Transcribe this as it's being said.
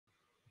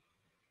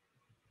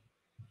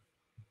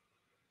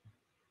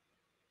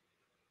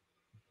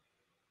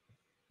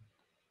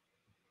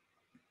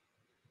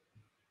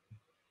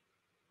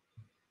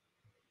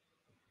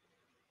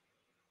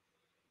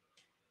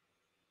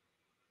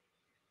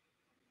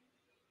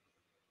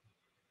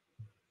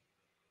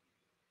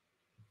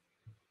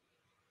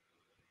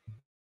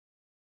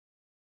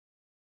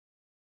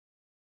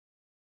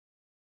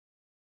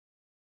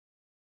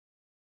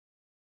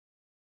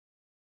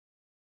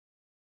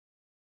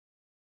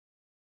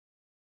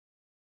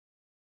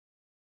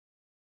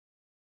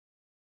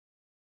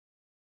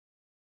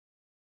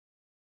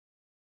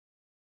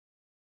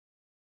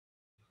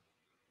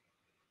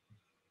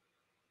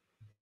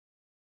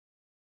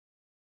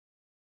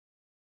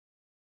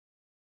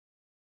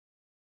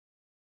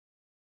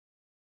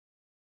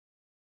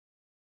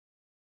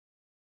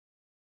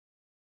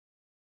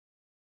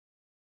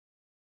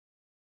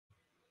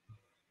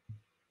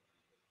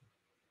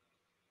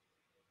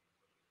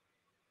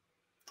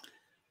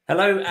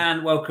Hello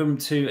and welcome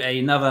to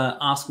another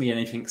Ask Me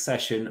Anything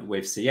session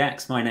with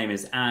CX. My name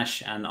is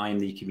Ash and I'm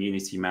the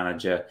community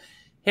manager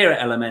here at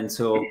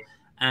Elementor.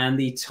 And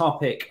the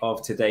topic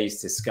of today's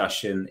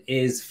discussion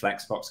is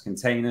Flexbox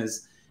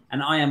Containers.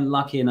 And I am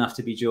lucky enough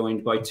to be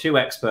joined by two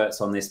experts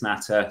on this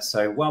matter.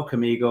 So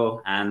welcome,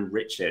 Igor and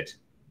Richard.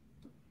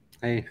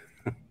 Hey.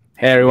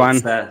 Hey,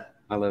 everyone.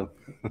 Hello.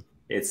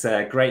 It's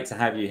great to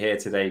have you here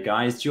today,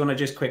 guys. Do you want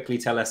to just quickly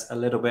tell us a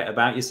little bit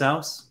about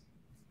yourselves?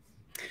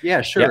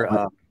 Yeah, sure.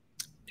 Yeah.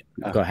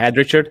 Go ahead,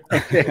 Richard.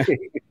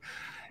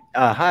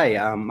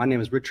 Hi, my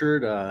name is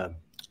Richard.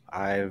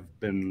 I've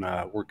been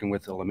working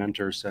with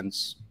Elementor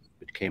since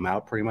it came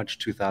out, pretty much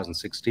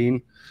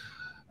 2016.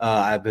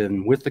 I've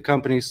been with the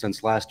company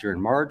since last year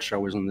in March. I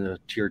was in the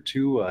Tier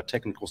 2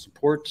 technical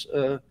support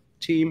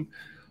team,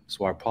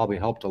 so I probably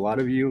helped a lot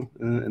of you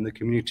in the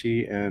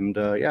community. And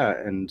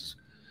and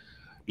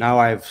now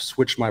I've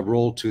switched my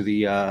role to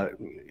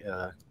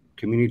the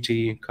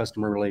community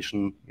customer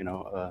relation,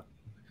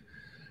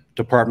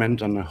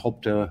 department, and I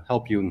hope to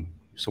help you and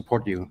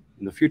support you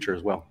in the future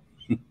as well.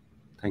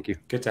 Thank you.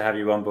 Good to have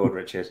you on board,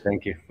 Richard.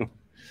 Thank you.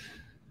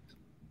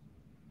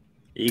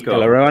 Igor.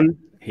 Hello, everyone.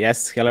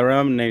 Yes, hello,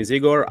 everyone. My name is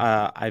Igor.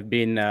 I've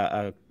been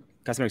a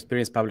customer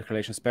experience public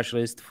relations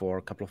specialist for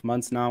a couple of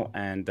months now,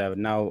 and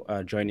now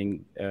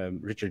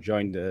Richard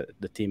joined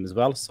the team as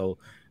well. So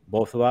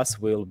both of us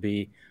will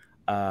be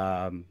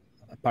a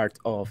part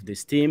of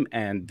this team,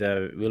 and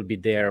we'll be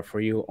there for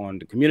you on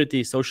the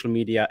community, social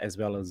media, as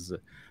well as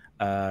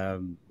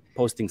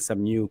posting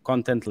some new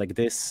content like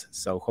this.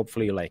 So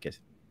hopefully you like it.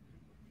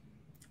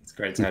 It's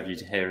great to have you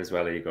here as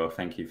well, Igor.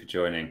 Thank you for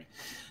joining.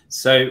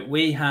 So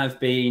we have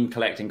been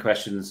collecting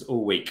questions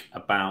all week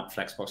about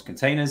Flexbox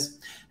Containers,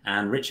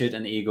 and Richard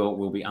and Igor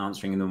will be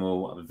answering them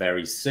all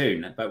very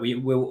soon. But we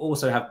will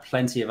also have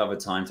plenty of other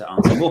time to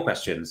answer more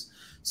questions.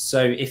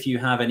 So if you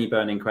have any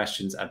burning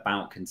questions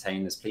about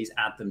containers, please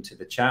add them to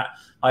the chat,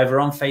 either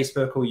on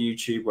Facebook or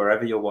YouTube,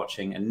 wherever you're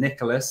watching. And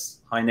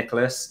Nicholas, hi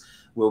Nicholas,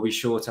 will be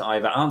sure to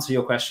either answer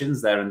your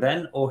questions there and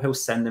then, or he'll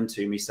send them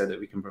to me so that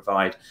we can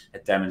provide a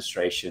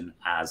demonstration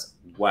as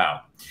well.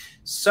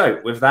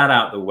 So with that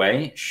out the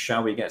way,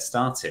 shall we get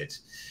started?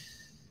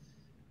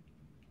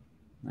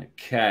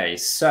 Okay,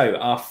 so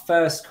our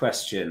first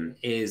question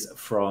is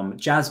from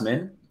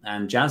Jasmine,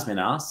 and Jasmine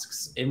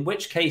asks, in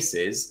which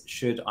cases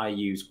should I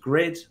use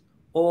grid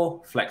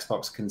or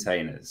Flexbox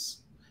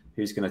containers?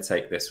 Who's going to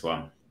take this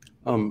one?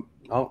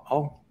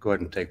 I'll go ahead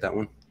and take that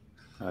one.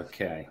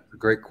 Okay.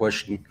 Great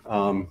question.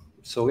 Can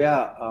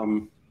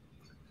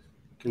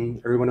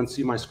everyone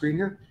see my screen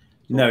here?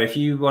 No, if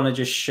you want to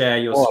just share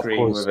your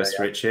screen with us,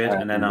 Richard,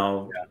 and then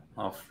I'll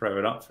throw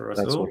it up for us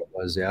all. That's what it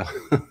was, yeah.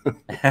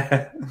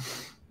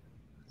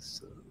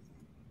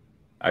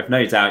 I've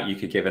no doubt you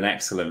could give an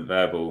excellent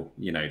verbal,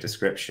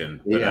 description.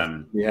 But,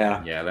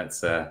 yeah.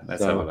 Let's have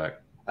a look.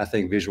 I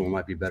think visual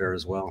might be better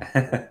as well.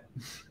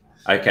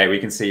 Okay, we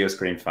can see your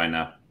screen fine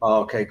now.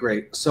 Okay,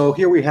 great. So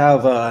here we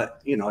have an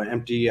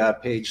empty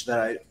page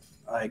that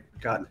I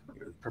got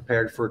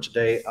prepared for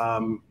today.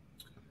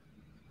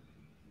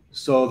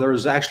 So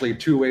there's actually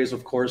two ways,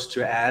 of course,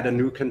 to add a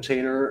new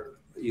container,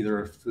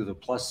 either through the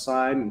plus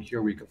sign. And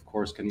here we, of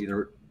course, can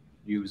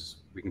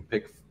we can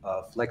pick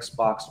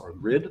Flexbox or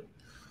grid,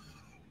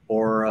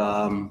 or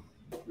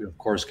we, of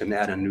course, can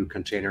add a new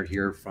container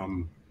here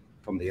from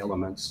the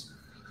elements.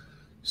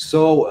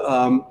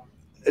 So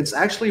it's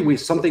actually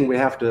something we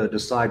have to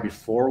decide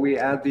before we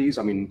add these.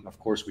 I mean, of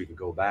course, we can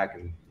go back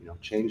and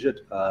change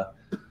it.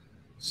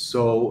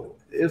 So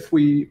if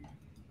we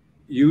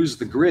use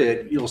the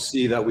grid, you'll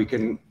see that we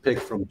can pick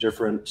from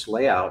different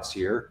layouts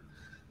here.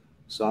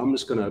 So I'm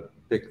just going to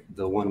pick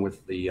the one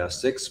with the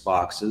 6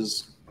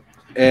 boxes.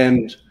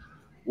 And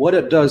what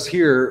it does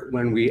here,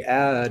 when we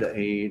add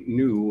a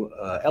new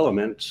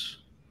element,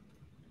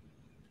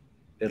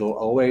 it'll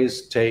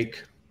always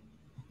take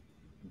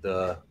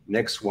the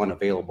next one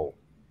available.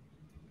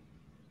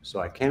 So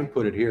I can't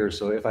put it here.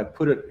 So if I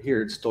put it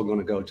here, it's still going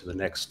to go to the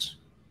next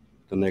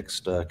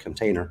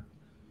container.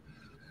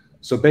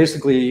 So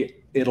basically,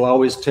 it'll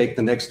always take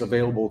the next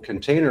available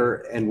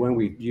container. And when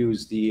we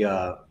use the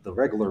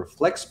regular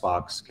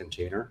Flexbox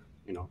container,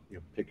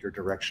 you pick your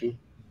direction.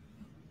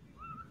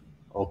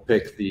 I'll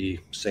pick the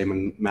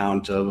same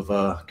amount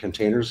of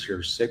containers.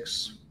 Here's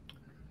 6.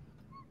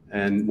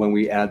 And when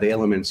we add the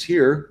elements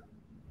here,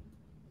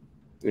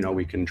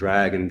 we can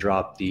drag and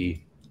drop the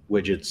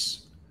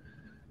widgets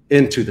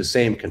into the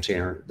same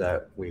container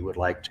that we would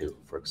like to,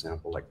 for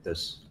example, like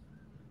this.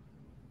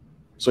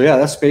 So yeah,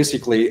 that's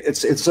basically,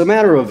 it's a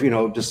matter of,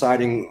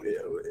 deciding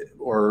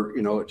or,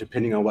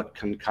 depending on what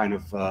kind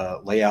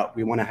of layout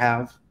we want to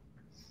have,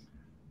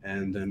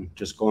 and then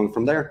just going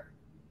from there.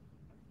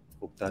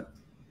 Hope that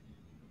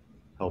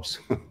helps.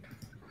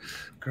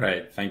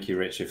 Great. Thank you,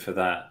 Richard, for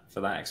that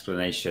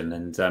explanation.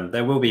 And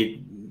there will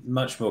be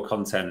much more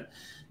content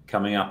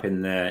coming up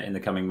in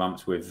the coming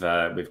months with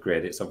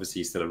grid. It's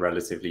obviously still a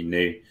relatively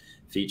new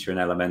feature in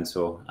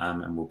Elementor,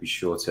 and we'll be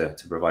sure to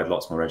provide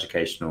lots more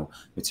educational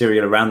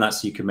material around that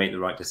so you can make the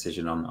right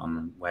decision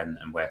on when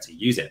and where to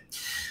use it.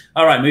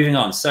 All right, moving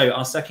on. So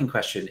our second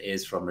question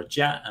is from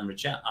Rajat, and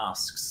Rajat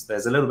asks,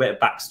 there's a little bit of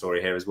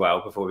backstory here as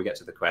well before we get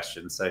to the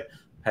question, so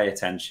pay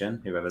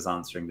attention, whoever's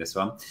answering this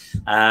one.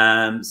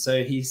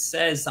 So he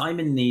says, I'm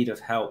in need of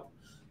help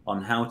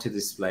on how to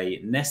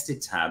display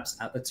nested tabs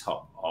at the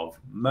top of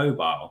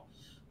mobile.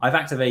 I've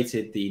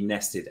activated the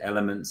nested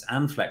elements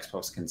and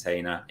Flexbox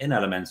container in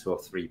Elementor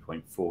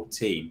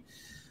 3.14.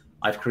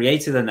 I've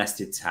created a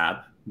nested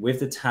tab with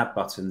the tab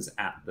buttons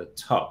at the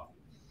top.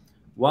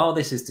 While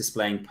this is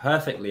displaying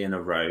perfectly in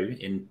a row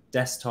in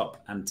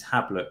desktop and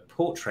tablet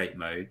portrait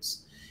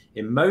modes,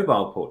 in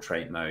mobile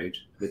portrait mode,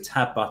 the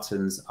tab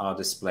buttons are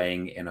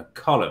displaying in a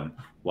column,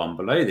 one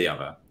below the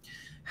other.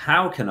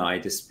 How can I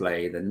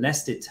display the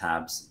nested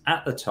tabs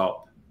at the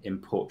top in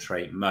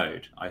portrait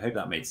mode? I hope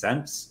that made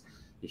sense.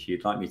 If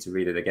you'd like me to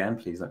read it again,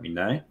 please let me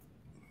know.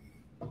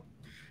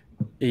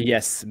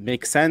 Yes,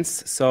 makes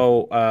sense.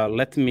 So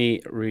let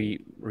me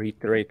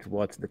reiterate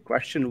what the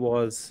question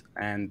was.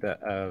 And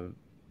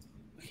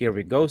here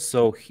we go.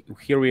 So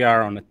here we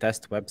are on a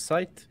test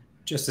website.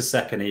 Just a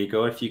second,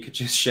 Igor, if you could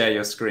just share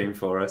your screen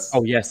for us.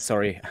 Oh, yes,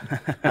 sorry.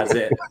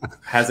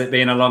 Has it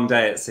been a long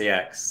day at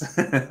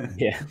CX?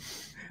 Yeah,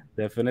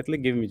 definitely.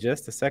 Give me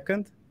just a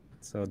second.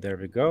 So there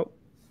we go.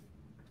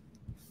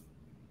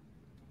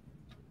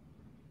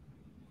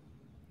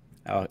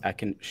 I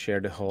can share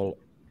the whole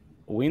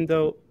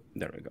window.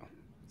 There we go.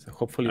 So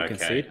hopefully you can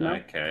see it now.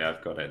 Okay,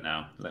 I've got it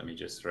now. Let me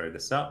just throw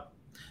this up.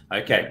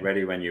 Okay,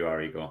 ready when you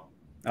are, Igor.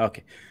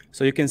 Okay,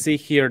 so you can see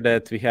here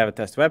that we have a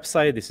test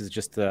website. This is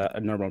just a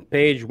normal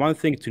page. One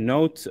thing to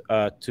note,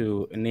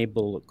 to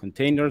enable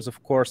containers,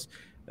 of course,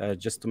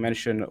 just to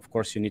mention, of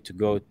course, you need to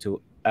go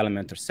to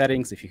Elementor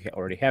settings if you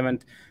already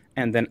haven't.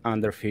 And then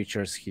under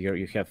features here,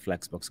 you have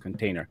Flexbox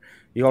container.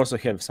 You also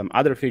have some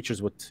other features,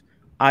 what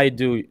I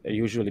do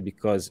usually,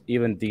 because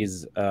even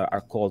these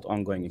are called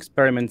ongoing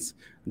experiments.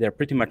 They're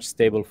pretty much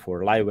stable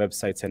for live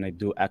websites, and I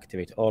do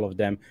activate all of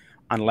them,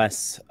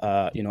 unless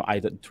I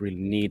don't really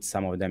need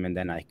some of them, and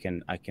then I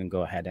can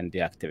go ahead and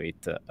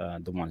deactivate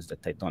the ones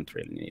that I don't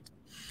really need.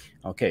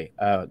 Okay,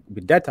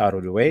 with that out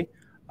of the way,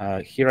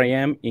 here I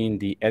am in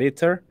the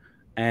editor,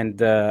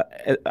 and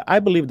I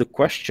believe the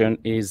question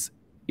is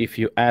if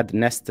you add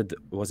nested,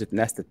 was it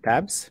nested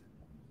tabs?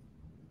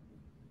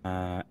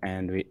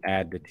 And we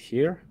add it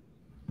here.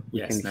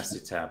 Yes,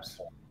 nested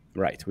tabs.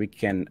 Right, we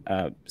can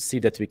see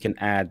that we can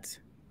add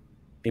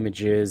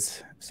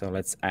images. So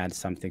let's add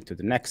something to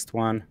the next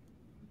one.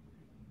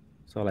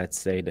 So let's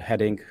say the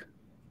heading,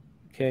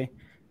 okay,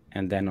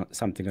 and then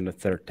something on the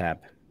third tab.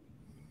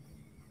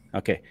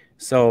 Okay,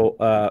 so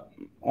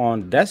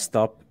on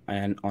desktop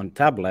and on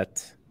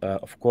tablet,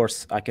 of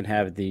course, I can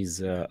have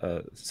these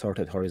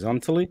sorted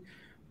horizontally.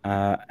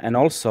 And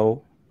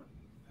also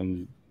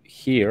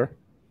here,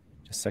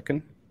 just a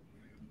second,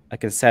 I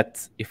can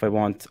set if I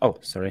want,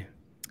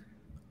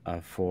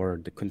 for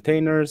the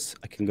containers,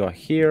 I can go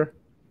here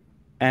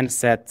and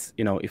set,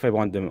 if I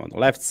want them on the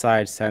left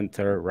side,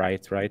 center,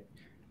 right,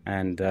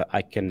 and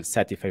I can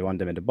set if I want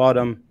them at the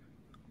bottom,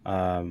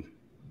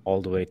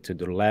 all the way to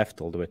the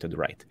left, all the way to the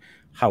right.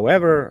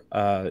 However,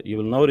 you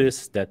will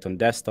notice that on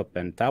desktop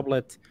and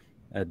tablet,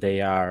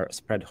 they are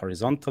spread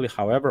horizontally.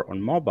 However,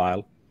 on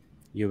mobile,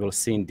 you will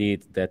see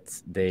indeed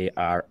that they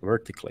are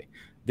vertically.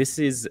 This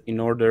is in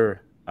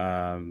order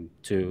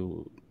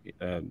to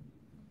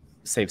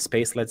save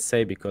space, let's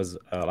say, because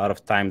a lot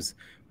of times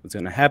what's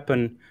going to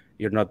happen,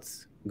 you're not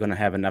going to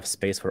have enough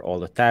space for all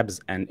the tabs,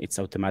 and it's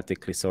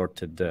automatically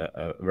sorted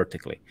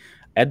vertically.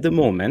 At the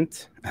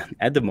moment,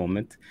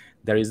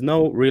 there is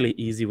no really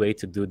easy way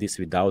to do this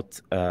without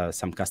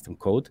some custom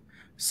code.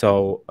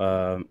 So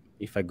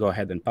if I go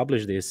ahead and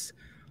publish this,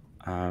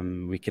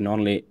 we can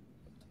only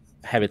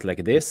have it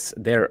like this.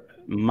 There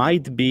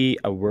might be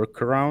a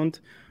workaround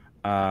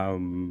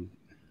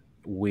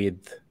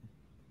with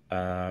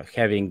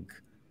having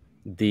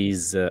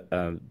these,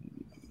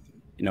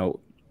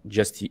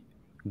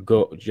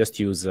 just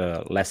use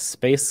less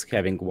space,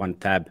 having one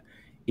tab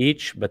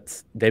each,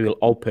 but they will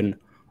open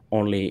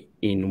only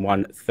in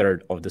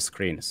 1/3 of the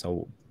screen.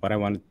 So what I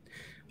want,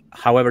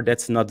 however,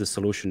 that's not the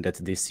solution that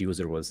this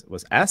user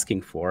was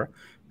asking for.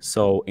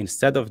 So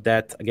instead of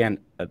that, again,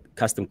 a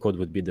custom code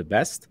would be the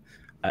best.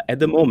 At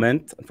the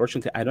moment,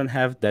 unfortunately, I don't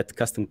have that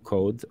custom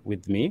code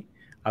with me.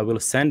 I will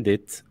send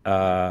it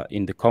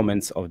in the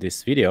comments of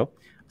this video,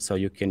 so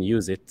you can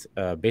use it.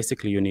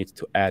 Basically, you need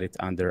to add it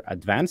under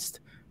advanced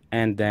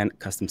and then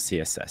custom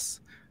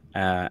CSS.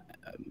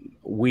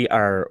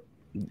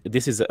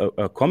 This is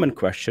a common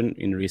question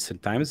in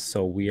recent times,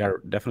 so we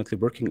are definitely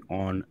working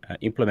on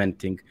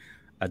implementing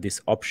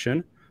this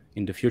option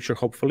in the future,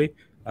 hopefully.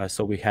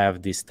 So we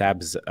have these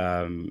tabs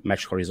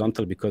match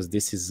horizontal, because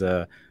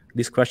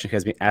this question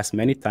has been asked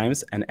many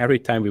times, and every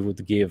time we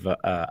would give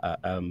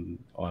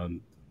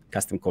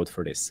custom code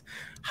for this.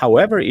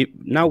 However,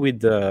 now with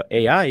the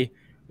AI,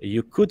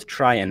 you could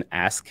try and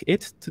ask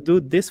it to do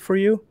this for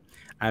you.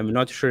 I'm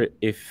not sure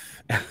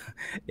if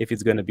if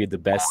it's going to be the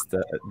best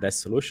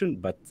solution,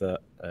 but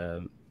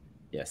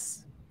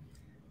yes.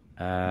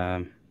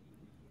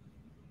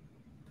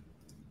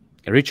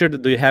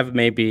 Richard, do you have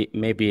maybe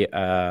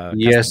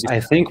yes, I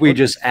think we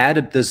just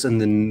added this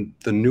in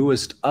the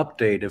newest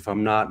update, if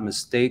I'm not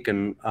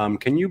mistaken.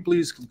 Can you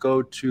please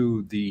go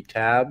to the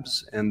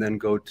tabs and then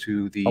go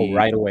to the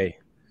right away,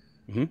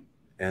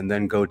 and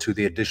then go to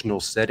the additional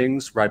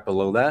settings right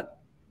below that?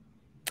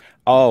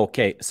 Oh,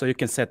 okay. So you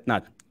can set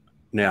none.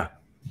 Yeah.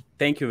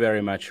 Thank you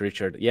very much,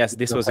 Richard. Yes,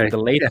 this was the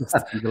latest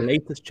the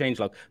latest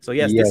changelog. So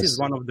yes, this is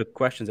one of the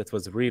questions that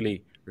was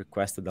really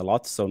requested a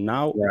lot. So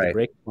now the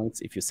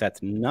breakpoints, if you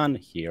set none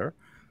here,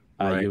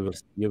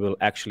 you will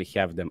actually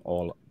have them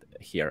all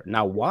here.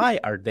 Now, why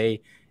are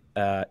they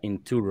in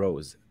 2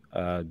 rows?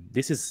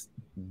 This is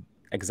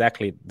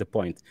exactly the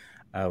point.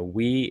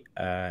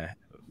 The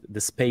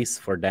space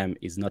for them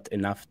is not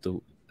enough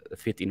to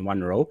fit in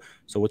 1 row.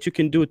 So what you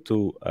can do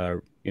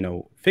to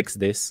fix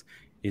this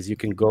is you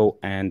can go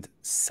and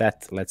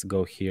set, let's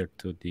go here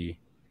to the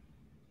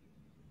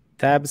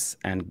tabs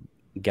and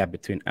gap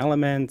between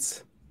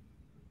elements,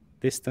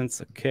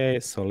 distance. Okay,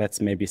 so let's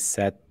maybe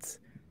set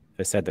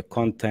the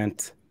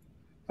content.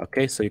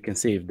 Okay, so you can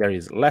see if there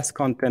is less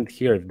content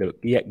here, if the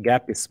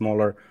gap is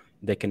smaller,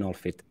 they can all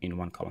fit in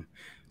 1 column.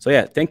 So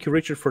yeah, thank you,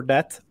 Richard, for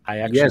that. I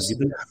actually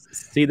didn't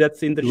see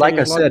that in the like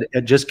I said,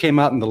 it just came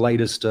out in the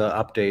latest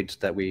update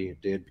that we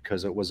did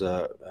because it was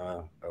a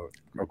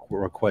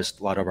request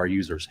a lot of our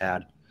users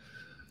had.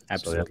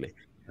 Absolutely.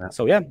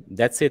 So yeah,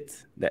 that's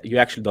it. You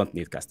actually don't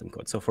need custom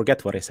code. So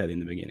forget what I said in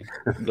the beginning.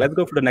 Let's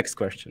go for the next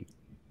question.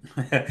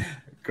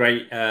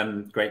 Great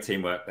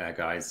teamwork there,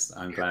 guys.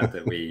 I'm glad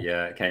that we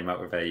came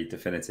up with a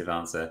definitive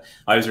answer.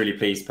 I was really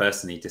pleased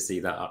personally to see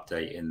that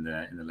update in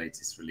the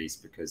latest release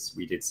because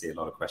we did see a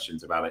lot of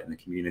questions about it in the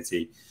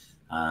community.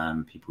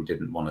 People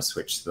didn't want to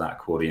switch to that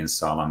accordion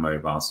style on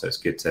mobile, so it's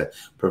good to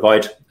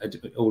provide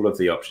all of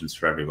the options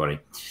for everybody.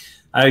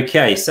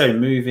 Okay, so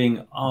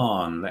moving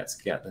on, let's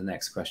get the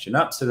next question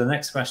up. So the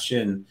next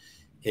question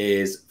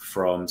is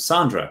from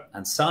Sandra,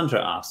 and Sandra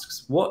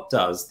asks, what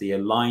does the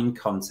align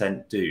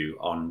content do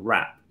on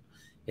wrap?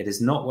 It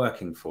is not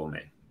working for me.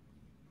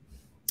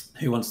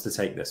 Who wants to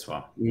take this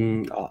one?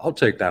 I'll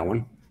take that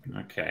one.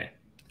 Okay.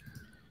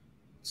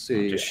 Let's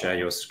see. I'll just share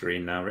your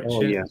screen now, Richard.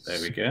 Oh, yes.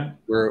 There we go.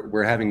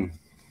 We're having.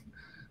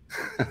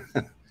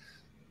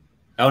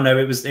 Oh no,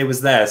 it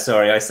was there.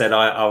 Sorry, I said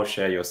I'll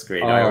share your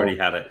screen. I already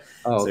had it.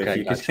 Oh, so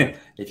okay.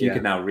 if you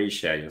could now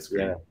reshare your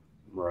screen. Yeah.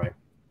 Right.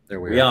 There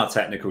we are. We are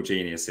technical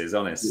geniuses,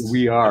 honest.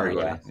 We are.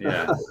 Everybody.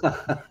 Yeah.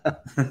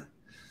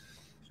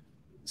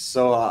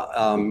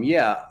 So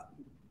yeah,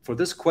 for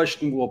this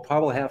question, we'll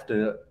probably have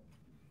to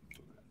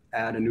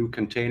add a new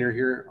container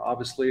here,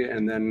 obviously,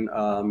 and then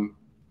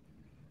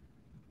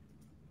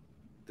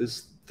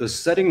the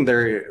setting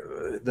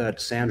there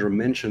that Sandra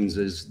mentions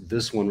is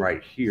this one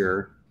right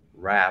here,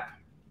 wrap,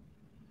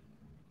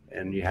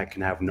 and you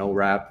can have no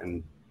wrap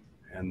and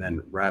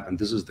then wrap, and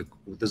this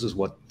is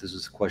what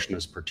this question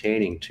is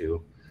pertaining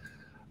to.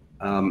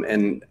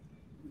 And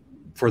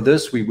for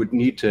this, we would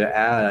need to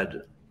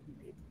add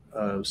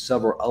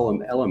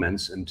several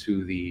elements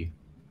into the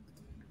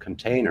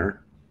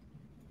container.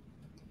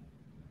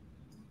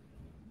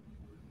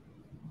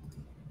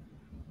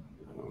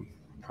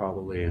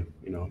 Probably,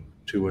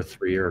 2 or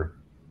 3 or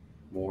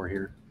more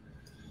here.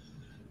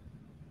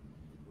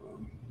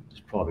 It's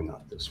probably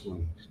not this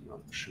one. It's not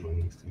showing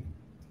anything.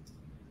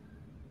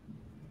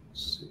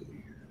 Let's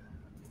see.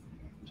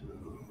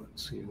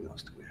 Let's see what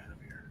else do we have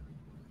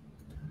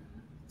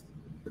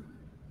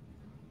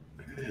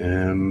here.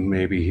 And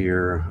maybe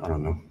here, I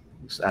don't know.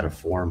 Let's add a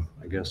form,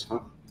 I guess, huh?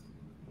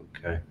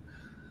 Okay.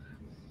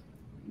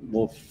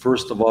 Well,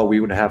 first of all, we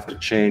would have to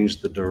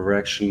change the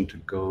direction to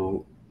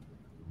go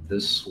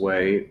this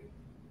way.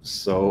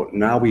 So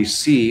now we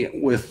see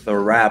with the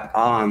wrap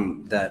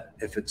on that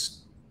if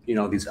it's,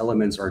 these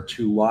elements are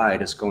too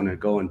wide, it's going to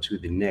go into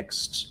the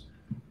next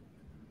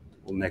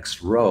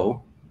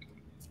row.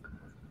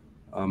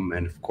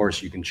 And of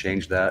course you can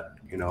change that,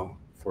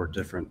 for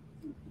different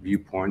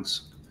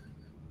viewpoints,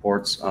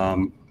 ports.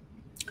 And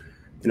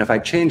if I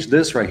change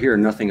this right here,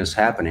 nothing is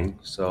happening.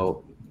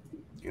 So,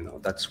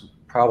 that's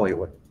probably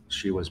what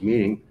she was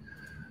meaning.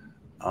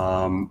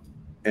 And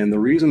the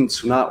reason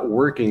it's not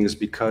working is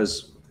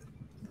because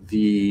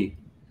we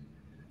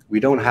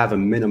don't have a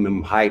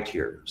minimum height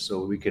here.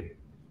 So we could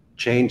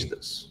change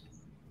this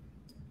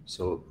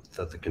so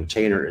that the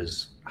container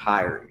is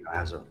higher,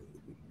 has a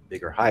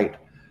bigger height.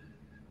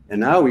 And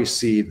now we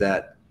see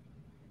that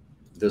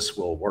this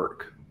will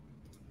work.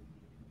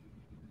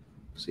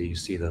 So you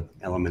see the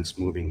elements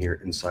moving here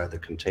inside the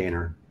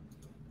container,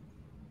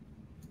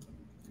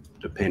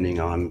 depending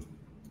on,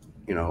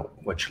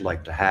 what you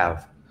like to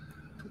have.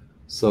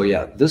 So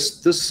yeah,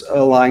 this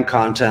align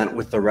content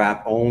with the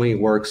wrap only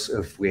works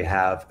if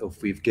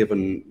we've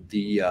given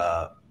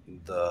the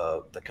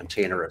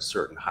container a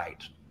certain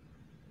height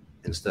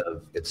instead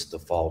of its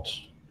default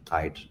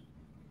height,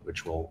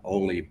 which will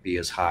only be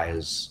as high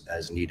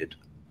as needed.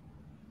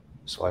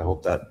 So I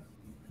hope that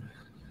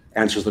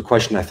answers the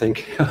question, I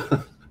think.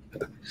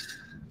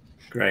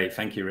 Great.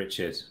 Thank you,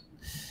 Richard.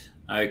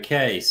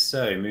 Okay,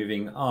 so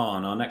moving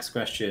on. Our next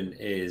question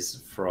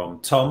is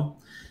from Tom.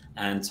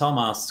 And Tom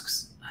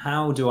asks,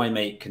 how do I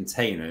make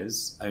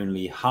containers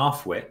only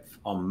half width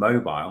on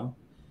mobile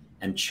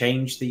and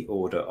change the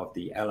order of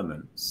the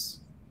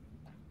elements?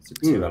 So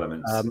two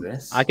elements to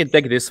this. I can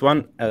take this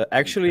one.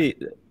 Actually,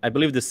 I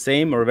believe the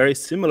same or very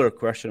similar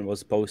question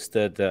was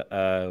posted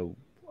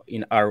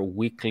in our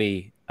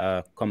weekly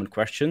common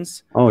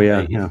questions. Oh,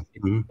 yeah.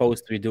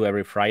 Post we do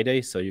every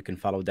Friday, so you can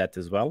follow that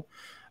as well.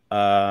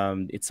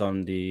 It's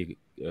on the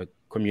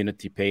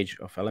community page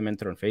of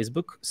Elementor on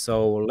Facebook.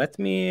 So let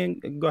me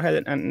go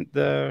ahead and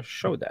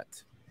show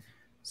that.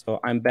 So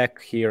I'm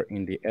back here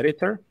in the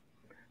editor.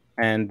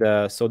 And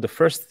so the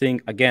first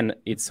thing, again,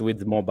 it's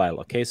with mobile.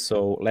 Okay,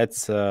 so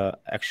let's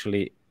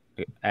actually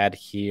add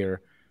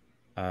here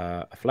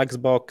a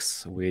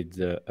Flexbox with,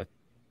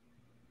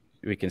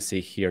 we can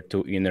see here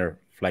 2 inner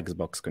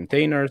Flexbox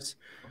containers.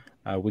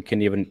 We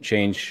can even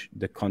change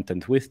the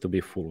content width to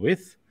be full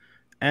width.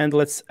 And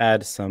let's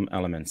add some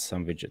elements,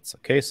 some widgets.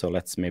 Okay, so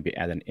let's maybe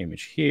add an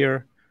image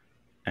here.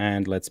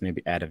 And let's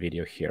maybe add a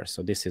video here.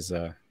 So this is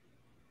a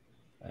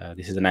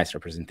nice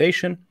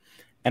representation.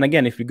 And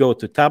again, if we go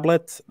to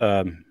tablet,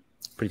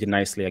 pretty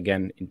nicely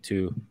again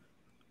into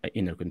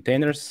inner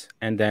containers.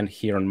 And then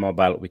here on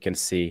mobile, we can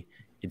see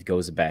it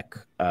goes back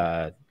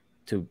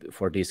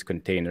for these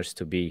containers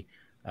to be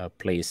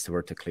placed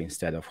vertically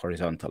instead of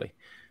horizontally.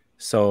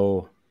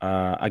 So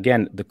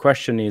again, the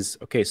question is,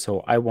 okay,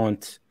 so I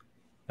want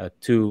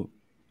 2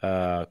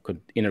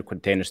 inner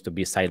containers to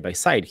be side by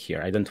side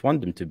here. I don't want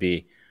them to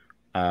be,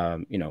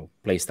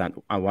 placed on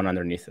one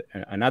underneath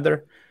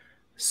another.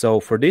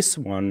 So for this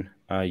one,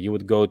 you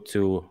would go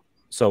to,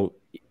 so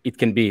it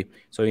can be,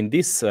 so in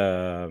this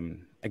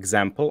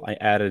example, I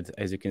added,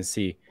 as you can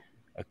see,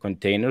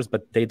 containers,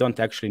 but they don't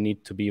actually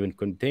need to be even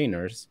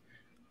containers.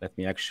 Let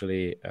me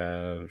actually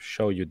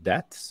show you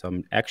that. So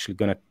I'm actually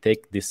going to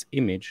take this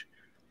image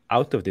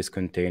out of this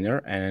container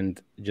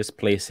and just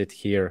place it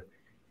here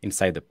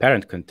inside the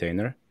parent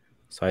container.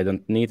 So I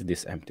don't need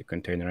this empty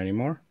container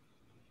anymore.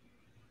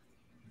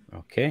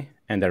 Okay,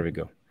 and there we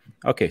go.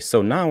 Okay,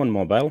 so now on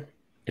mobile,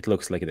 it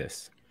looks like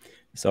this.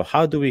 So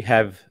how do we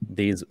have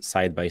these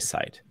side by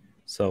side?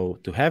 So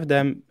to have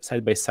them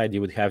side by side,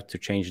 you would have to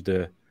change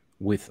the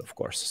width, of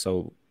course.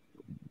 So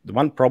the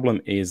one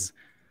problem is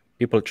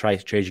people try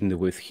changing the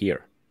width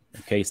here.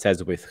 Okay, it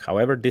says width.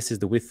 However, this is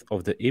the width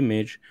of the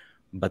image,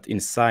 but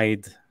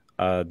inside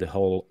the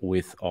whole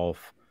width of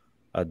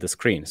the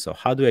screen. So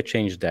how do I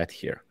change that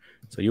here?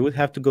 So you would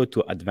have to go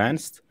to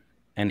advanced,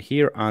 and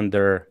here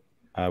under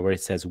where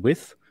it says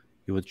width,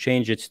 you would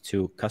change it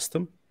to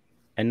custom.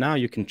 And now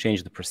you can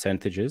change the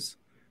percentages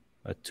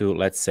to,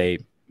 let's say,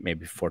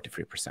 maybe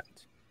 43%.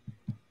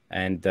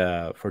 And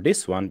for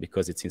this one,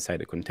 because it's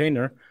inside a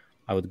container,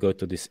 I would go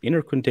to this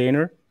inner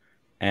container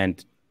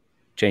and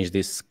change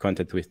this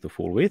content width to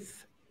full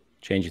width,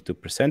 change it to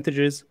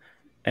percentages,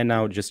 and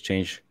now just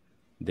change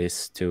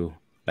this to,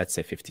 let's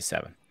say,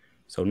 57.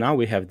 So now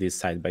we have this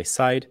side by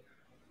side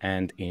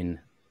and in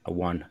a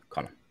 1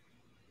 column.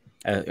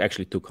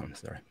 Actually, 2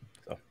 columns there.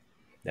 So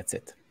that's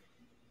it.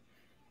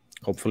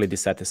 Hopefully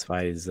this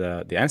satisfies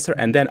the answer.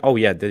 And then, oh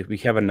yeah, we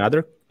have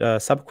another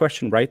sub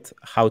question, right?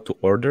 How to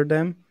order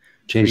them?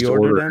 Change the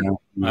order. Them?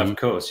 Of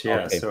course,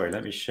 yeah. Okay. Sorry,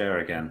 let me share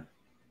again.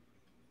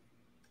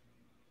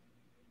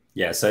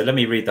 Yeah, so let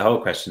me read the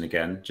whole question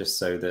again, just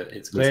so that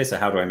it's clear. So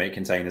how do I make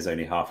containers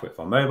only half width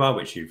on mobile,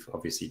 which you've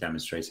obviously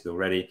demonstrated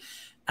already,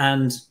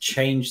 and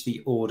change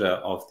the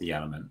order of the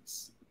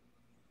elements?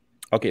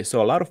 Okay,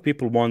 so a lot of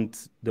people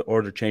want the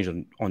order change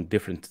on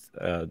different,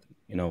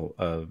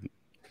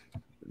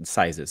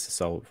 sizes.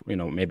 So,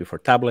 maybe for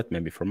tablet,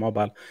 maybe for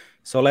mobile.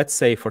 So let's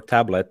say for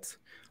tablet,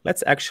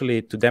 let's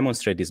actually, to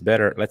demonstrate this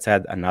better, let's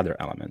add another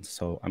element.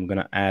 So I'm going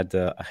to add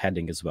a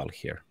heading as well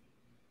here.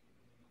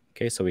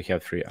 Okay, so we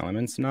have 3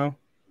 elements now,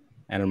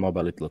 and on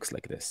mobile it looks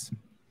like this.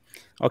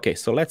 Okay,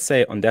 so let's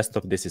say on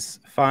desktop this is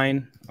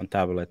fine. On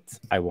tablet,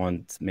 I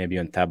want maybe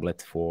on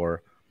tablet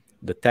for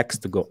the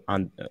text to go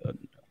on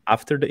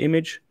after the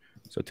image.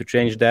 So to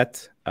change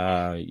that,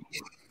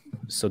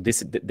 so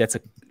that's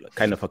a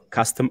kind of a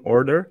custom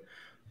order.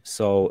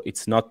 So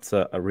it's not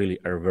really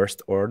a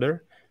reversed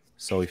order.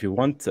 So if you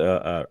want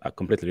a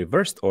completely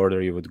reversed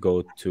order, you would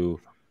go to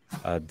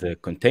the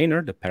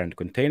container, the parent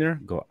container,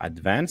 go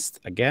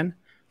advanced again.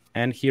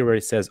 And here where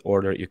it says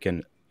order, you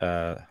can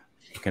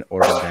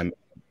order them,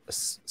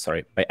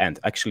 sorry, by end.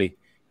 Actually,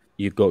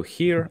 you go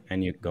here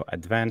and you go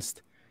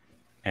advanced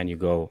and you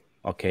go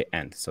okay,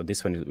 end. So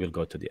this one will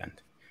go to the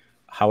end.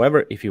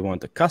 However, if you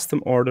want a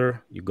custom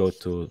order, you go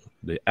to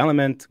the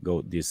element,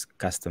 go this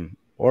custom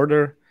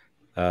order,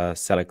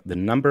 select the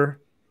number.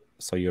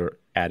 So you're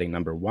adding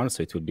number 1,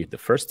 so it will be the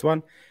first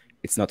one.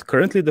 It's not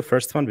currently the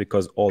first one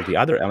because all the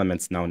other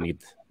elements now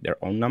need their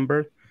own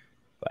number.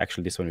 But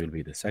actually, this one will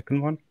be the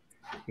second one.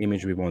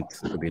 Image we want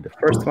to be the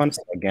first one.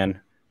 So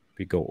again,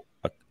 we go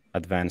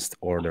advanced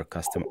order,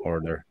 custom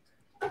order,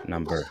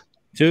 number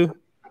 2.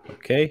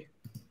 Okay.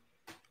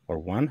 or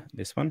 1,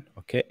 this one,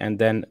 okay? And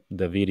then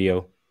the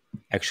video,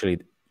 actually,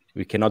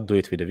 we cannot do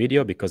it with the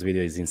video because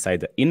video is inside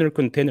the inner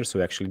container, so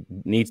we actually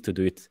need to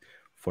do it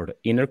for the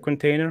inner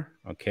container,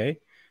 okay?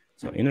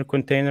 So inner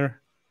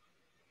container,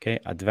 okay,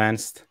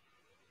 advanced,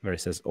 where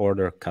it says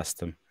order,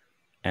 custom,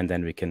 and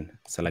then we can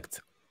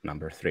select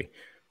number 3.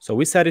 So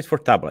we set it for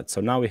tablet. So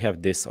now we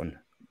have this on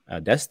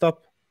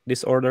desktop,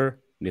 this order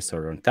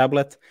on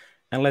tablet,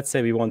 and let's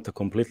say we want a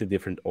completely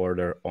different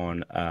order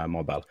on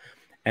mobile.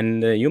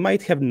 And you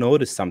might have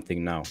noticed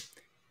something now.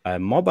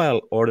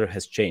 Mobile order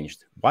has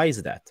changed. Why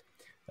is that?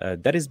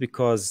 That is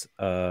because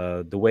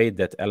the way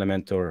that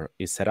Elementor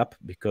is set up,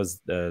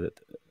 because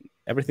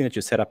everything that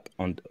you set up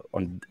on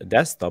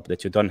desktop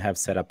that you don't have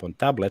set up on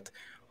tablet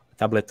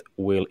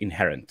will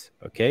inherit,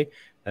 okay?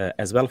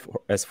 As well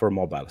as for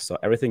mobile. So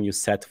everything you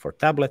set for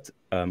tablet,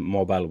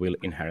 mobile will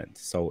inherit.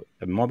 So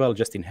mobile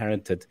just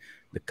inherited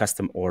the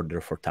custom order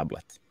for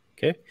tablet,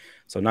 okay?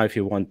 So now if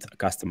you want a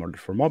custom order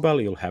for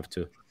mobile, you'll have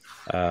to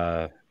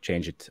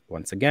change it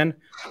once again.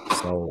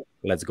 So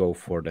let's go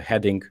for the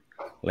heading.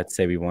 Let's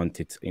say we want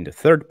it in the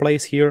 3rd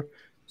place here.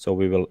 So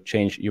we will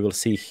change, you will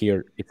see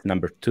here it's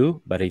number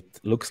 2, but it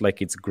looks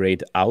like it's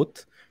grayed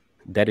out.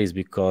 That is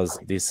because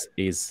this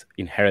is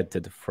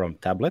inherited from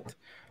tablet.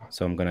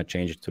 So I'm gonna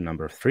change it to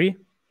number 3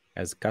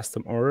 as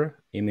custom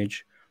order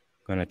image.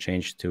 I'm gonna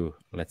change to,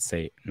 let's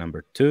say,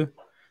 number 2.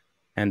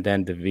 And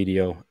then the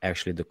video,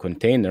 actually the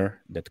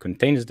container that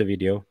contains the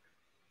video,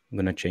 I'm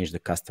gonna change the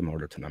custom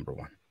order to number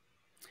 1.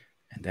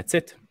 And that's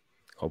it.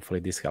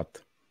 Hopefully this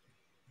helped.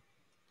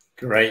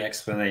 Great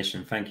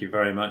explanation. Thank you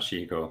very much,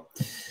 Igor.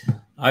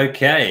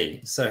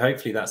 Okay, so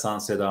hopefully that's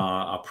answered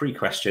our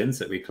pre-questions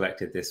that we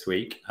collected this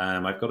week.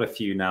 I've got a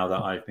few now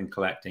that I've been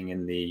collecting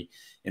in the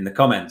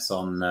comments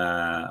on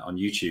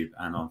YouTube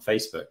and on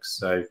Facebook.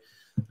 So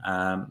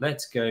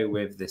let's go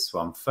with this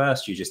one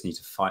first. You just need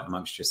to fight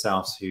amongst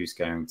yourselves who's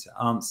going to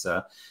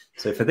answer.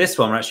 So for this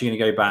one, we're actually going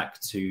to go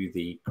back to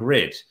the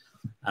grid.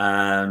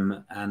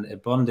 And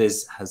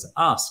Ibondiz has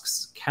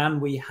asks, can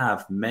we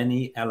have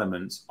many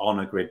elements on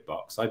a grid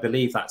box? I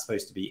believe that's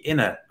supposed to be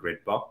in a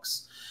grid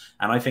box.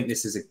 And I think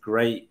this is a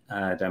great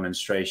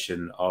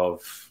demonstration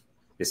of,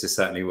 this is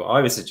certainly what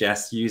I would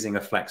suggest, using a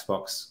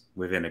Flexbox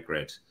within a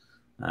grid.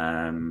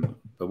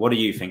 But what do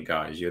you think,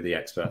 guys? You're the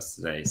experts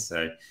today.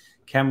 So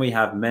can we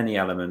have many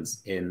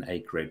elements in a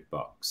grid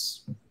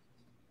box?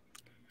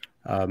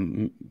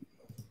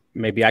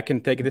 Maybe I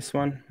can take this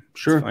one.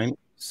 Sure. Fine.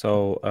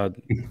 So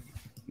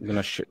I'm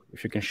gonna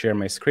if you can share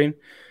my screen.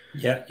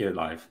 Yeah, you're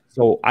live.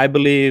 So I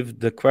believe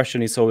the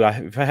question is, so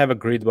if I have a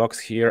grid box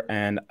here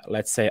and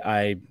let's say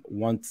I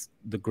want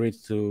the grid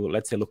to,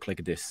 let's say, look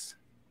like this,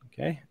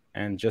 okay?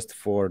 And just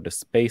for the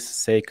space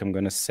sake, I'm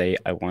gonna say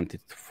I want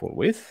it full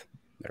width.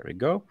 There we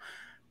go.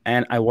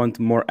 And I want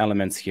more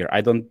elements here.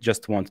 I don't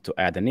just want to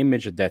add an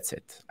image, that's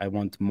it. I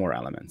want more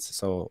elements.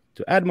 So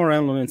to add more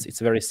elements, it's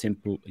very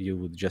simple. You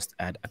would just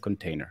add a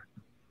container,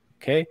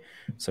 okay?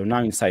 So now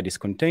inside this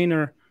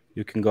container,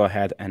 you can go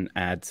ahead and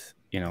add,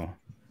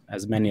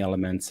 as many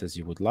elements as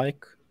you would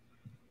like.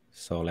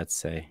 So let's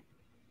say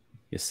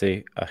you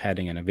see a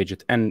heading and a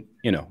widget, and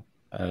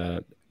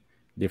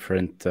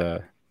different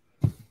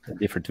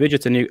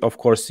widgets. And of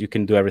course, you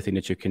can do everything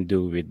that you can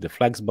do with the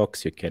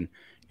Flexbox. You can,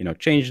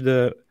 change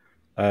the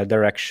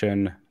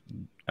direction,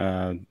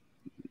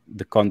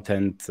 the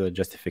content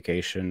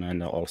justification,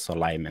 and also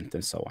alignment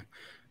and so on.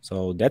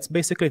 So that's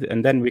basically it.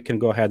 And then we can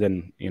go ahead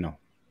and,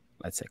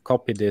 let's say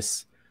copy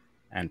this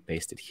and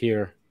paste it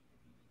here.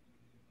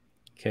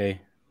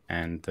 Okay.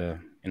 And,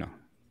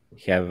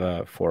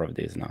 have 4 of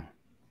these now.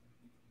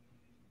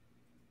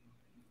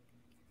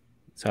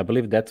 So I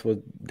believe that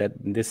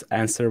this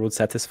answer would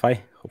satisfy,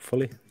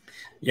 hopefully.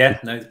 Yeah,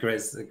 no,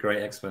 it's a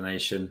great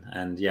explanation.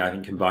 And yeah, I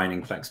think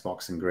combining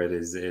Flexbox and Grid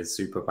is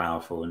super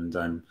powerful.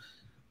 And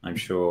I'm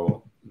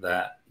sure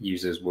that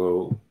users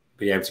will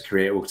be able to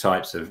create all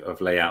types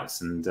of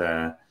layouts and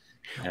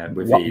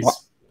with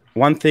ease.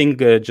 One thing,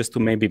 just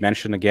to maybe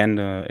mention again,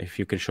 if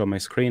you can show my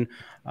screen,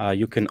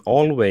 you can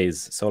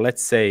always, so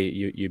let's say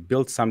you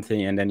build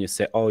something and then you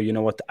say, oh, you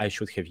know what, I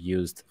should have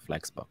used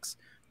Flexbox.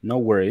 No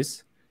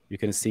worries. You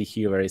can see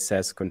here where it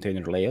says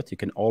container layout. You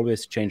can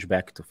always change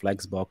back to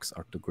Flexbox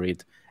or to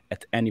Grid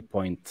at any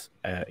point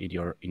in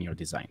your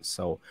design.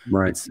 So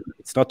right.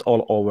 It's not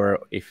all over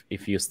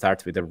if you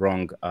start with the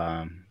wrong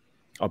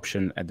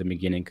option at the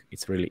beginning.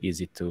 It's really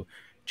easy to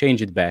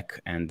change it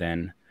back and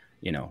then,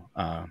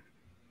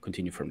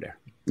 continue from there.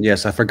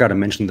 Yes, I forgot to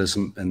mention this,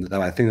 and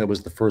I think that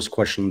was the first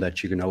question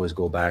that you can always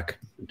go back,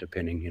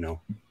 depending,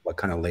 what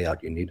kind of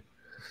layout you need.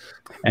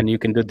 And you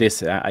can do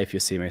this if you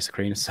see my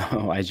screen.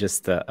 So I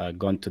just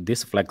gone to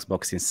this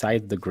Flexbox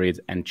inside the grid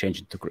and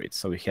change it to grid.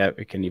 So we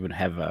can even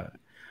have a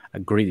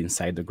grid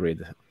inside the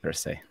grid per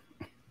se.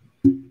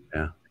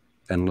 Yeah,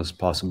 endless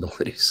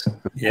possibilities.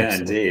 Yeah,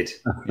 indeed,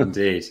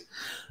 indeed.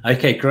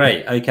 Okay,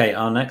 great. Okay,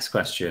 our next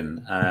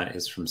question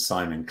is from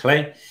Simon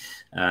Clay,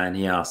 and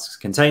he asks,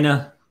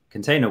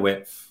 Container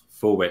width,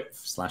 full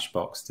width /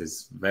 boxed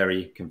is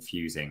very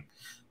confusing.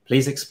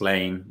 Please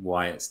explain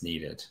why it's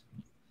needed.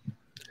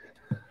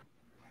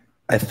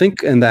 I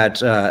think in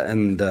that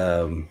in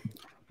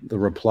the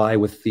reply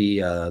with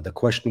the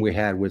question we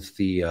had with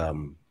the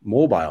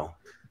mobile,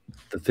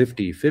 the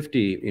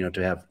 50-50, you know,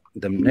 to have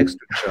them next to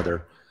each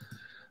other,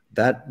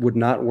 that would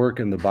not work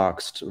in the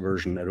boxed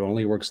version. It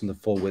only works in the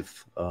full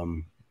width.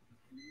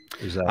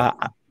 Is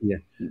that yeah?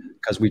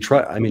 Because we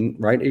try. I mean,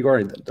 right,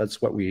 Igor?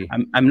 That's what we.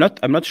 I'm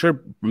not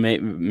sure.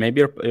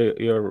 Maybe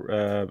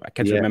you're I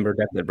can't remember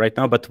that right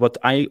now. But what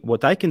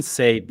I can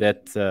say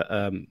that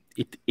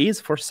it is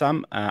for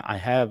some. I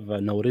have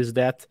noticed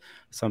that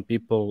some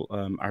people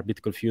are a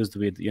bit confused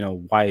with, you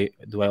know, why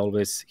do I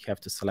always have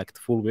to select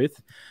full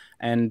width?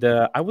 And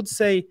I would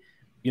say,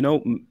 you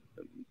know,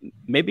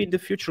 maybe in the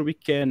future we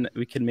can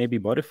maybe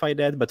modify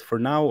that. But for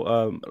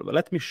now,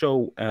 let me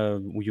show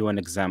you an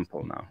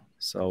example now.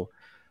 So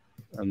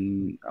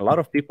a lot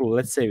of people,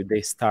 let's say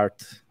they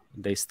start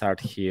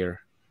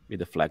here with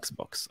the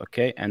Flexbox,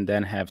 okay, and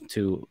then have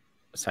two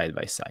side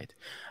by side.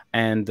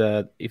 And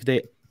if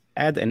they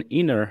add an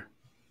inner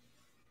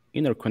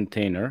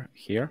container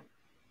here,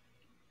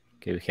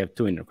 okay, we have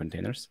two inner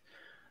containers.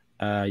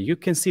 You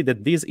can see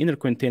that these inner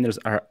containers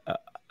are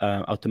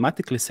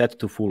automatically set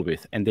to full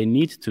width, and they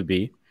need to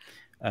be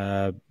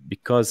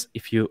because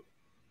if you,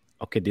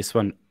 okay, this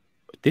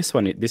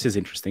is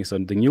interesting. So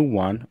the new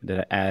one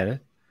that I added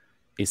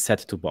is set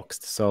to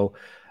boxed. So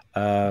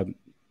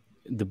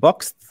the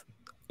boxed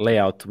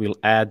layout will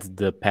add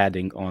the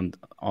padding on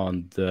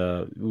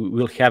the,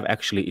 will have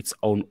actually its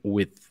own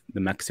width, the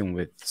maximum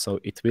width. So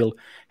it will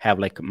have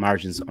like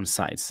margins on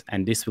sides,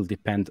 and this will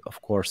depend,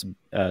 of course,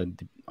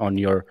 on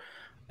your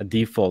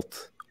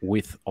default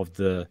width of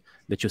that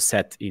you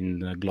set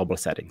in global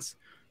settings.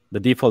 The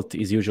default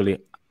is usually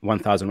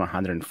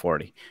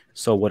 1140.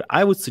 So what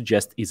I would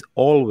suggest is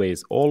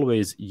always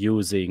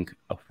using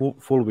a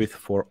full width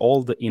for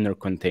all the inner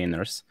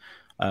containers,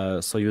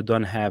 so you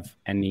don't have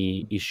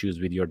any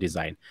issues with your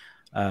design.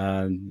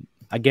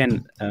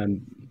 Again,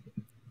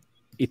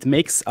 it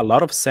makes a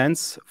lot of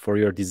sense for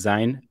your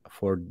design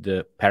for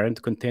the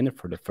parent container,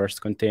 for the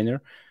first container,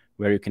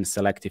 where you can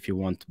select if you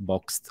want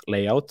boxed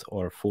layout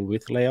or full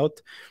width layout.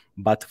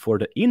 But for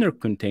the inner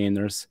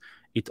containers,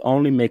 it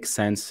only makes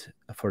sense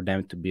for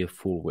them to be a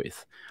full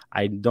width.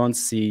 I don't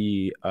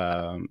see,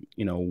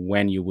 you know,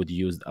 when you would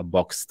use a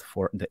boxed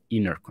for the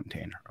inner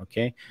container,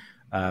 okay?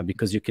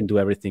 Because you can do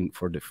everything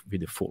with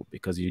the full,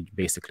 because you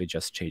basically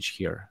just change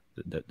here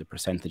the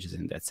percentages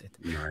and that's it.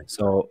 Right.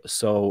 So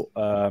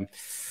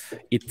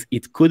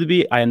it could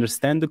be. I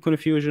understand the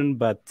confusion,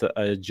 but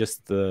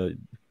just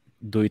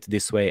do it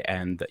this way,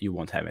 and you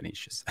won't have any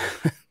issues.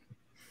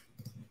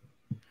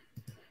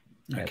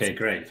 Okay,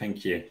 great.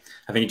 Thank you.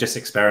 I think just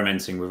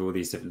experimenting with all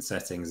these different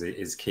settings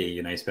is key.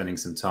 You know, spending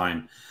some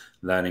time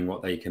learning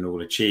what they can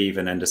all achieve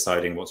and then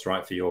deciding what's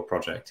right for your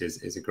project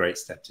is a great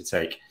step to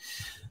take.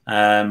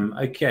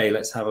 Okay,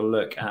 let's have a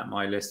look at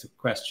my list of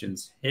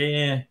questions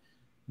here.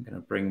 I'm going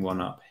to bring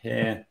one up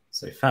here.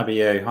 So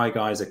Fabio, hi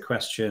guys, a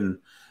question.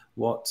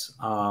 What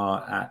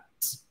are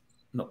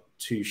not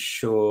too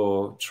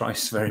sure, try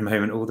this very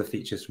moment, all the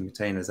features from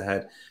containers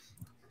ahead?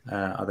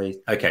 Are they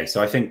okay?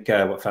 So I think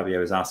what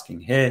Fabio is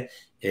asking here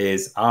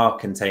is, are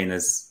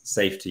containers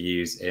safe to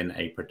use in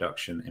a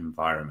production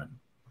environment?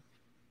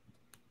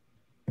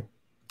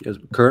 Yes,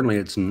 currently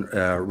it's in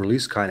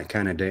release kind of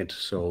candidate,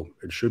 so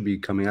it should be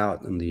coming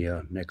out in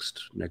the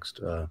next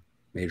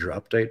major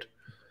update,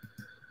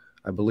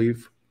 I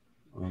believe.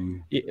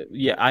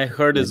 Yeah, I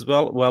heard as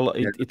well. Well,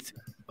 it's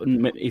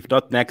if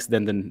not next,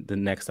 then the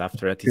next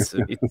after it.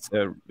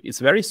 It's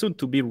very soon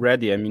to be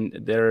ready. I mean,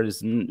 there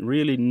is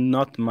really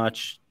not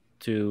much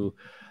to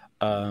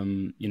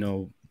you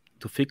know,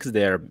 to fix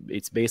there.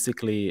 It's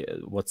basically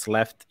what's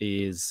left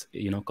is,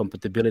 you know,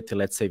 compatibility,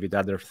 let's say, with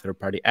other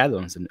third-party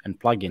add-ons and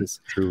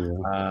plugins.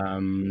 True.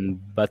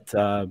 But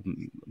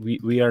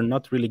we are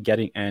not really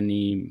getting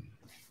any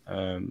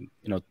you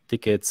know,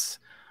 tickets.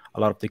 A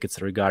lot of tickets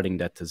regarding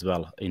that as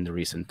well in the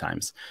recent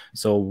times.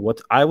 So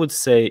what I would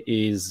say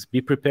is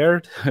be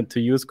prepared to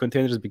use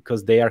containers,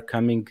 because they are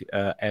coming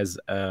as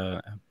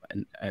an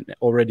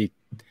already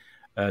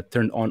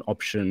turned on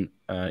option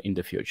in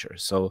the future.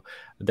 So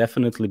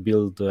definitely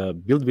build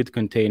with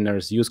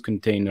containers, use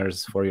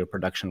containers for your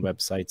production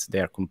websites.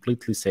 They are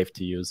completely safe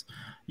to use.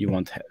 You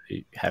won't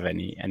have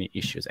any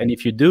issues. And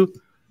if you do,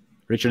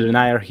 Richard and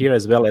I are here,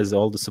 as well as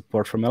all the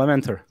support from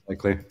Elementor.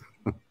 Likely.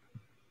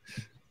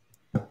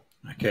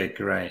 Okay,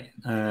 great.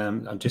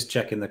 I'm just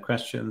checking the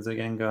questions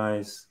again,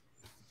 guys.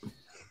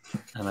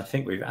 And I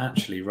think we've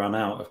actually run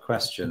out of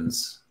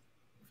questions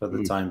for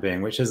the time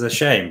being, which is a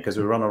shame, because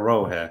we're on a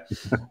roll here.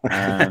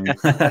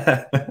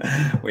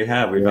 We've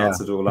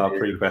answered all our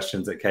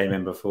pre-questions that came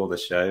in before the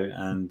show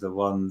and the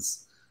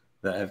ones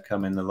that have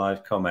come in the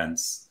live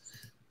comments.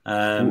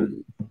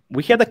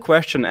 We had a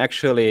question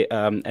actually,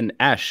 and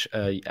Ash,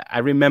 I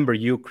remember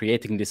you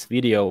creating this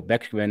video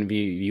back when we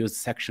used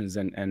sections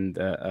and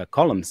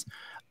columns,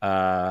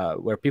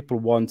 where people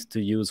want to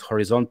use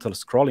horizontal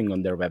scrolling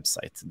on their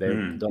website. They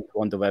don't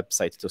want the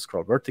website to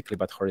scroll vertically,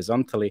 but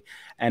horizontally.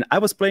 And I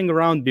was playing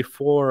around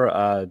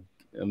before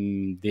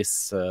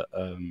this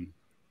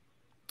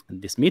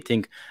this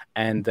meeting,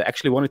 and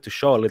actually wanted to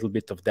show a little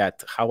bit of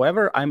that.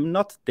 However, I'm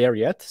not there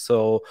yet,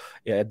 so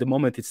at the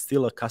moment it's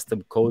still a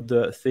custom code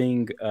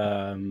thing.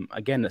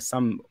 Again,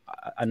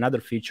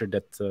 another feature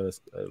that a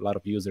lot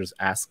of users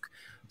ask,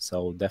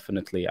 so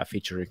definitely a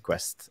feature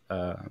request.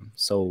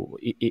 So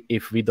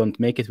if we don't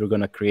make it, we're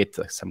going to create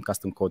some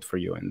custom code for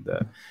you and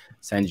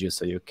send you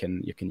so you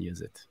can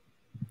use it.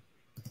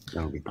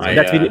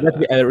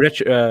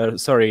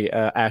 Sorry,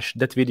 Ash,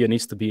 that video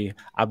needs to be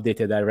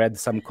updated. I read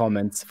some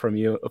comments from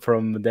you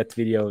from that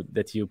video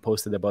that you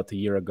posted about a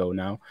year ago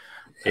now.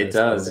 It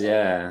does,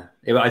 yeah.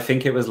 I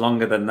think it was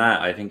longer than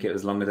that. I think it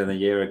was longer than a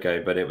year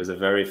ago, but it was a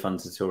very fun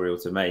tutorial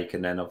to make.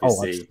 And then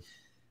obviously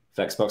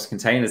Flexbox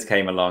Containers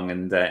came along,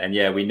 and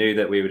yeah, we knew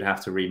that we would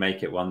have to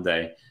remake it one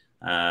day.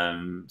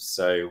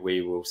 So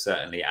we will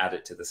certainly add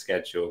it to the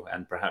schedule,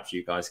 and perhaps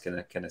you guys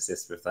can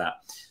assist with that.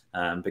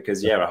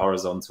 Because yeah, a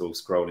horizontal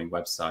scrolling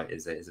website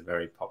is a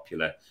very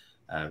popular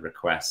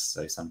request,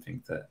 so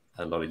something that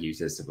a lot of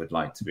users would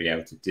like to be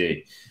able to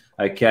do.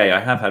 Okay, I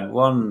have had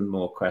one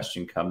more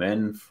question come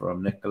in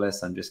from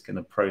Nicholas. I'm just going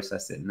to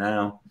process it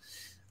now.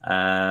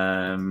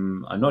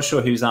 I'm not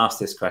sure who's asked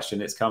this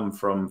question. It's come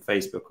from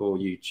Facebook or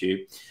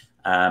YouTube,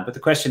 but the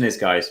question is,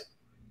 guys,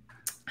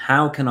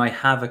 how can I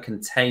have a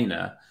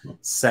container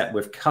set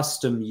with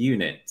custom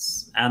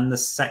units and the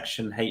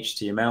section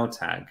HTML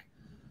tag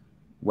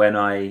when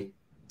I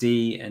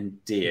D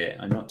and D it?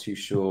 I'm not too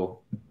sure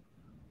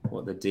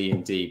what the D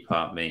and D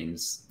part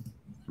means.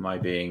 Am I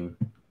being...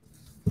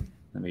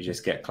 Let me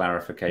just get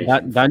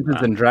clarification.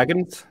 Dungeons and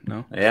Dragons?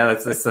 No. Yeah,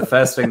 that's the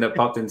first thing that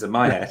popped into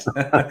my head.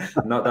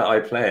 Not that I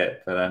play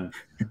it, but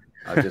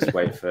I'll just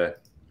wait for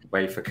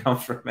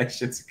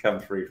confirmation to come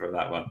through from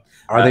that one.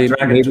 Are they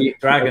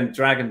drag and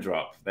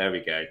drop? There we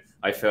go.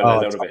 I feel a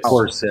little bit.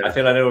 I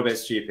feel a little bit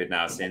stupid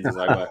now, since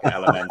I work at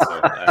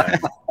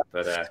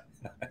Elementor.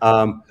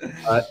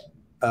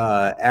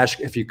 Ash,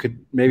 if you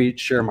could maybe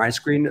share my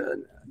screen.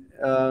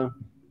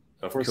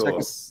 Of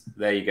course.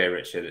 There you go,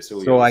 Richard. It's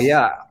all so yours.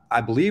 Yeah,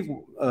 I believe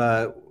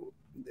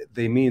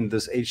they mean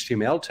this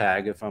HTML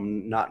tag, if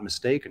I'm not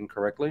mistaken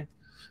correctly,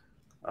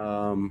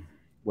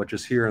 which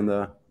is here in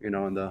the in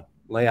the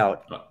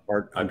layout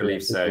part. I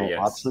believe so. Yes.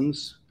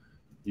 Options.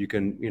 You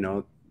can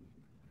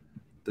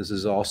this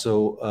is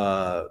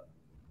also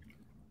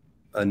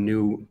a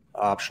new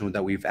option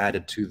that we've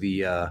added to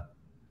the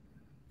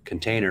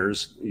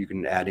containers. You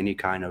can add any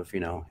kind of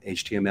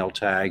HTML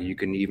tag. You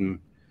can even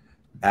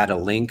add a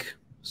link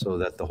so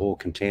that the whole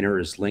container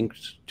is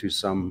linked to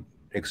some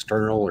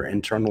external or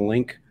internal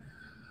link.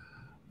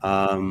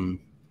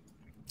 And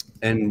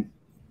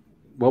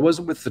what was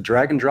it with the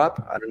drag and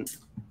drop? I didn't.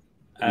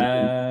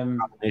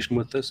 Combination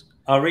with this.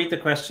 I'll read the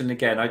question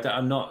again.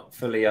 I'm not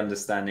fully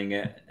understanding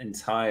it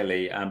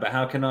entirely. But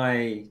how can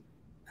I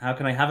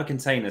have a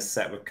container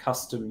set with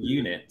custom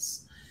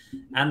units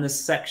and the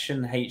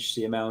section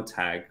HTML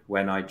tag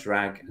when I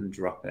drag and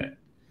drop it?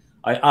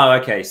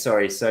 Okay,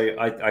 sorry. So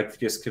I've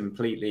just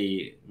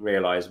completely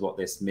realized what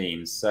this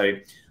means. So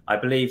I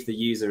believe the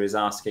user is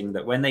asking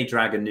that when they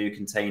drag a new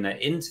container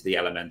into the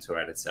Elementor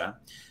editor,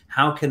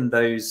 how can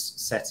those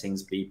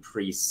settings be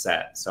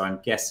preset? So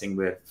I'm guessing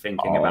we're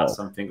thinking about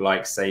something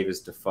like save as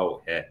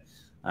default here.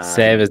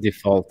 Save as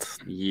default.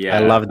 Yeah,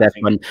 I love that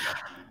one.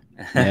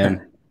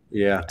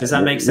 Yeah. Does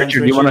that make sense?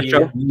 Richard, do you want to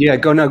show? Yeah,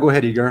 go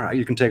ahead, Igor.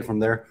 You can take from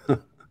there.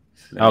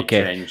 Let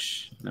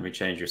me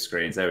change your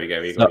screens. There we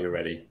go. Igor, you're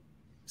ready.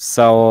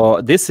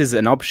 So this is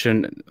an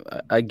option,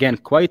 again,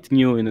 quite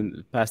new in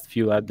the past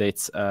few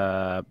updates.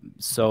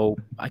 So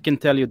I can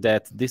tell you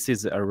that this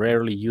is a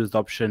rarely used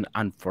option,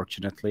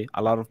 unfortunately.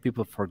 A lot of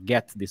people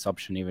forget this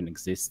option even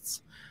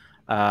exists.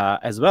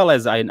 As well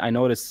as I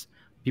notice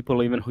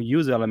people even who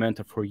use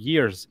Elementor for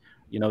years,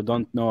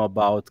 don't know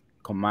about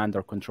Command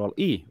or Control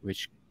E,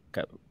 which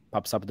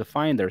pops up the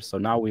Finder. So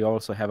now we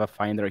also have a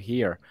Finder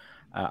here.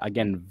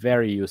 Again,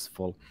 very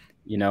useful.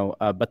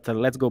 But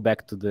let's go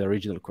back to the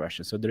original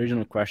question. So the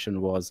original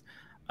question was,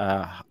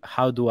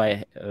 how do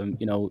I,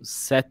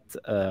 set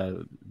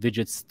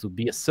widgets to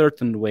be a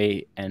certain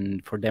way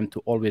and for them to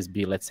always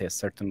be, let's say, a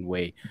certain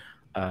way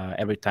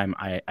every time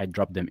I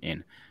drop them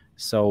in.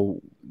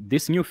 So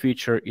this new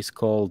feature is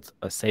called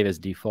Save as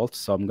Default.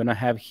 So I'm going to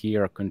have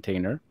here a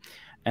container.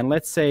 And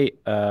let's say,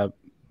 I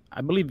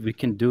believe we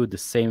can do the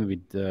same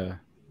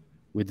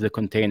with the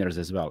containers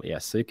as well.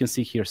 Yes, so you can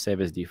see here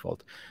Save as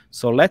Default.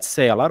 So let's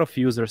say a lot of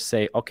users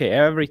say, okay,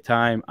 every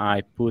time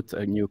I put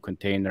a new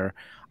container,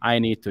 I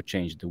need to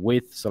change the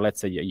width. So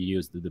let's say you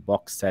use the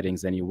box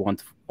settings and you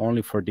want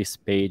only for this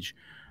page,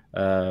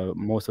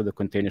 most of the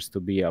containers to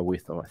be a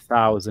width of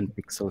 1,000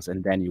 pixels,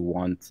 and then you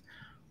want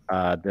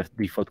the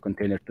default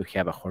container to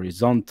have a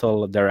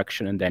horizontal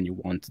direction, and then you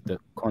want the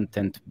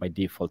content by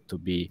default to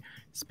be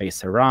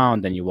spaced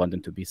around, and you want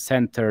them to be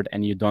centered,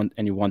 and you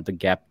want the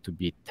gap to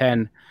be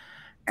 10.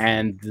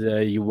 And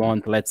you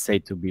want, let's say,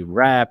 to be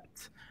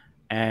wrapped,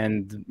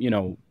 and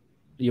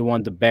you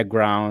want the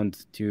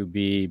background to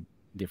be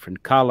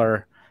different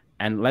color,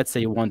 and let's say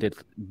you want it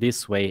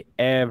this way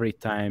every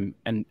time.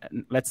 And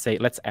let's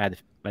add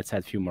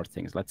a few more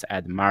things. Let's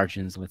add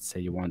margins. Let's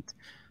say you want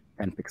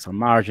 10 pixel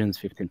margins,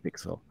 15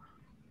 pixel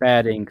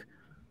padding,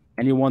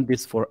 and you want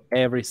this for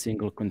every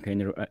single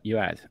container you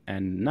add.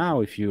 And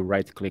now if you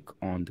right click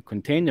on the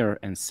container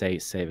and say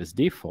save as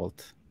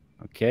default,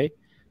 okay,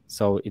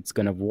 so it's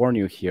going to warn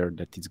you here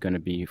that it's going to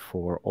be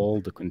for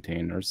all the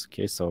containers.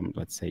 Okay, so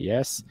let's say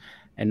yes.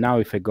 And now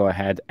if I go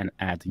ahead and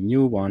add a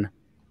new one,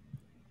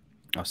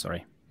 oh,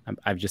 sorry,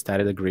 I've just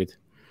added a grid.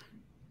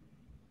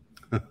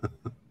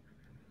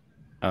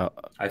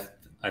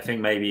 I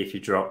think maybe if you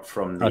drop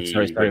from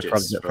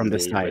the from the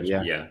side,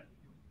 yeah.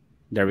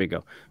 There we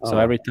go. So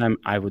every time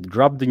I would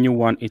drop the new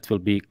one, it will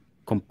be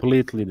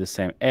completely the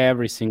same.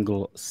 Every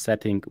single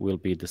setting will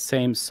be the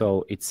same.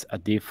 So it's a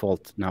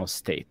default now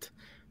state.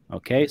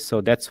 Okay,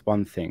 so that's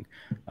one thing.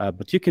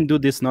 But you can do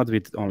this not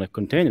with only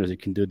containers. You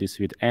can do this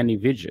with any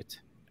widget.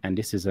 And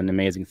this is an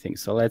amazing thing.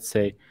 So let's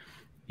say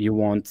you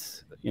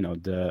want, you know,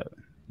 the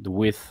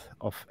width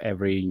of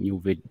every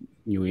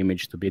new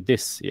image to be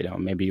this. You know,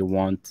 maybe you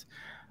want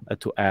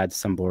to add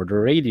some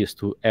border radius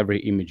to every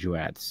image you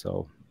add.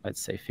 So let's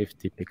say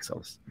 50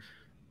 pixels.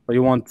 So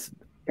you want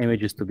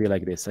images to be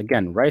like this.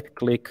 Again, right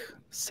click,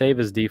 save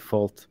as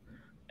default.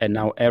 And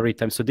now every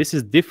time, so this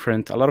is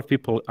different. A lot of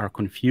people are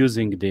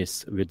confusing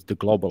this with the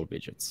global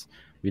widgets.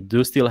 We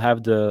do still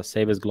have the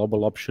save as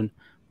global option,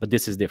 but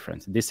this is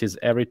different. This is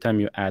every time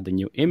you add a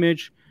new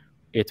image,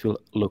 it will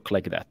look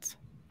like that.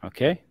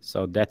 Okay,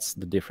 so that's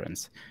the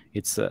difference.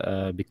 It's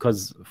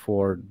because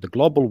for the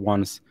global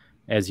ones,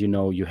 as you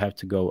know, you have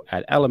to go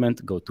add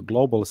element, go to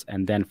globals,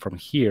 and then from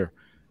here,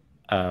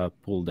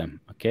 pull them.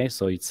 Okay,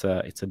 so it's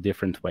a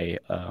different way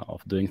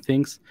of doing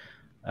things.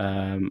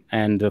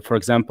 And for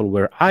example,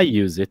 where I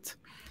use it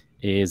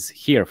is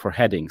here for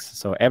headings.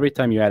 So every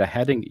time you add a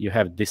heading, you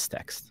have this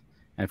text.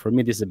 And for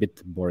me, this is a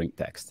bit boring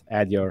text.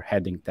 Add your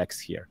heading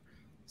text here.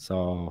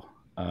 So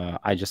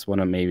I just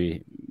want to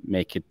maybe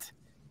make it,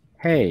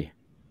 hey,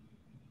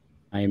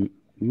 I'm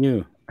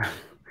new,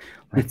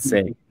 let's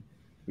say,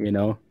 you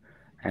know,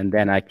 and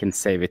then I can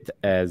save it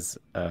as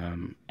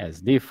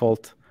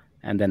default.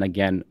 And then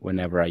again,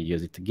 whenever I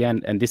use it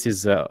again, and this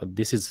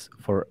is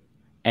for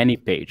any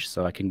page.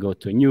 So I can go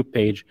to a new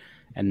page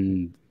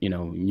and, you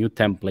know, new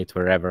template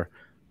wherever,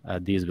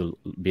 these will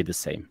be the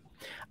same.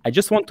 I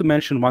just want to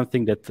mention one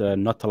thing that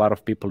not a lot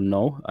of people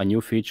know, a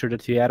new feature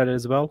that we added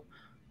as well.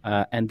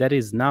 And that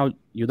is now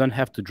you don't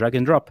have to drag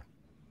and drop.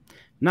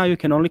 Now you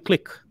can only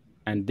click.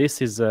 And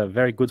this is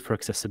very good for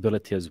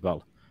accessibility as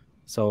well.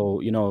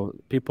 So, you know,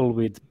 people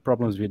with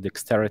problems with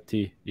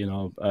dexterity, you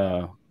know,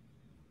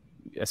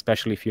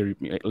 especially if you're,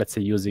 let's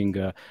say, using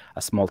a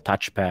small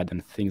touchpad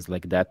and things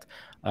like that.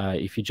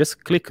 If you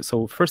just click,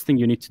 so first thing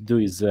you need to do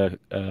is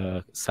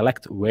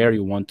select where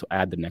you want to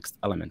add the next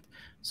element.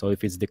 So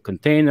if it's the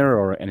container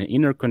or an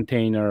inner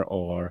container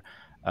or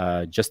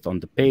just on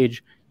the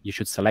page, you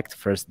should select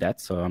first that.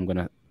 So I'm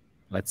gonna,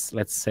 let's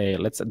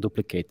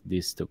duplicate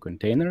these two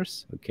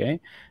containers,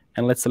 okay?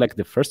 And let's select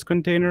the first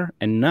container.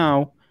 And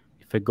now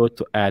if I go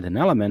to add an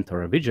element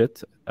or a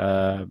widget,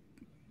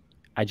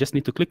 I just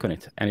need to click on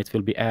it and it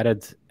will be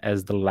added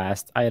as the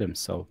last item.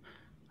 So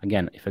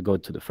again, if I go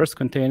to the first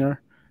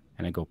container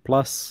and I go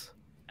plus,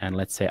 and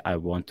let's say I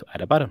want to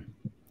add a button,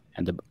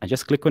 and I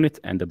just click on it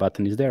and the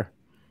button is there.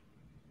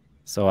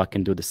 So I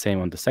can do the same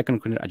on the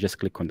second container. I just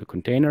click on the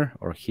container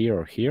or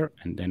here,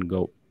 and then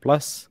go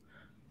plus.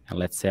 And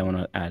let's say I want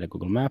to add a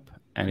Google map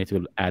and it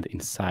will add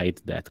inside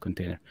that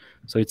container.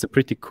 So it's a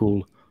pretty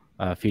cool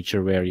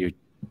feature where you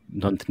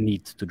don't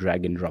need to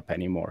drag and drop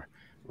anymore,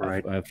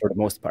 right? For the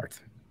most part.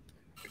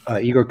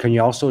 Igor, can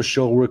you also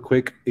show real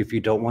quick if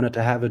you don't want it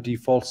to have a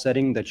default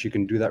setting that you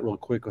can do that real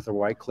quick with a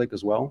right click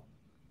as well,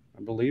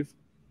 I believe?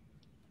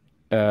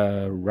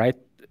 Right.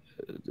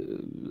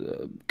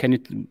 Can you,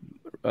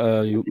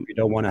 if you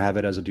don't want to have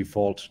it as a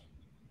default.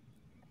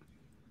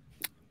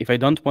 If I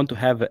don't want to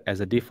have it as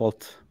a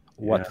default,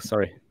 what? Yeah.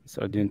 Sorry.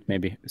 So I didn't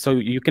maybe. So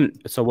you can.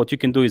 So what you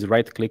can do is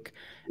right click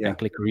and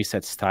click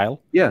reset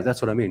style. Yeah,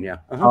 that's what I mean. Yeah.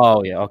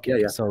 Oh yeah. Okay.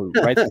 Yeah. So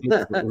right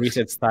click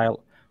reset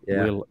style.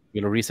 Will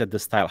reset the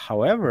style.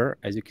 However,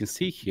 as you can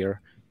see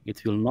here,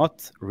 it will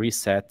not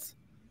reset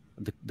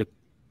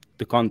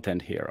the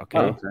content here. Okay.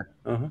 Oh,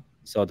 okay.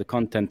 So the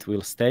content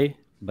will stay,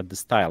 but the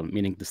style,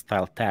 meaning the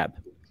style tab,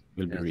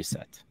 will be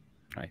reset,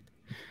 right?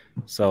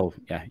 So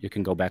yeah, you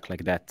can go back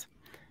like that.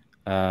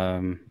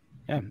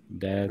 Yeah,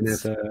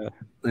 that's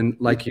and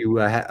like you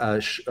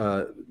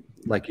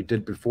like you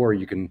did before,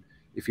 you can,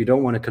 if you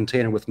don't want a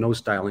container with no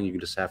styling, you can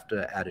just have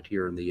to add it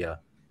here in the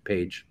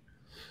page.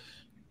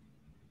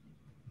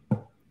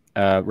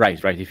 Right.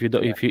 If you do,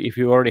 if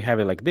you already have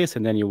it like this,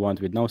 and then you want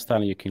with no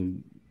styling, you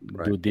can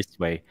do this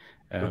way.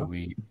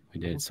 We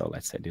did so.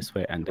 Let's say this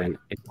way, and then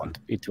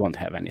it won't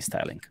have any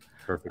styling.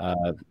 Perfect.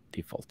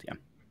 Default.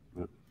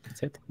 Yeah.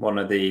 That's it. One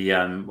of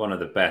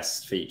the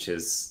best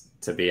features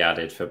to be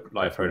added for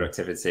live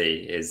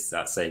productivity is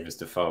that save as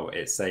default.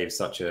 It saves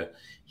such a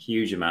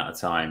huge amount of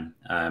time,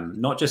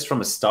 not just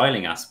from a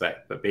styling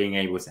aspect, but being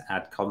able to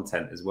add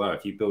content as well.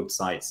 If you build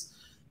sites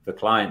for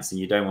clients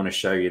and you don't want to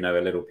show, a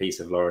little piece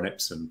of lorem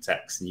ipsum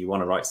text and you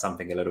want to write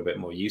something a little bit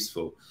more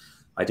useful,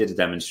 I did a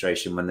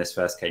demonstration when this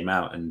first came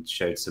out and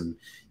showed some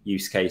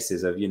use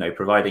cases of,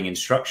 providing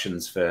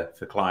instructions for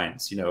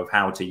clients, of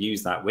how to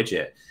use that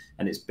widget.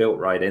 And it's built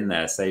right in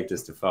there, saved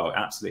as default.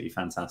 Absolutely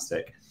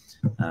fantastic.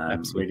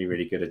 Really,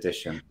 really good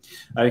addition.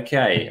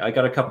 Okay, I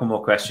got a couple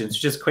more questions.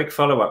 Just a quick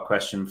follow-up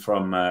question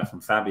from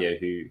Fabio,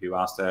 who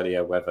asked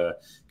earlier whether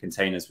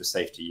containers were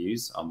safe to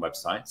use on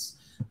websites.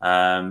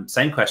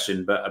 Same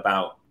question, but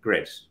about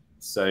grid.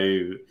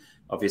 So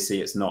obviously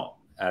it's not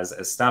as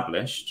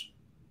established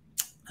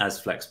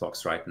as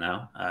Flexbox right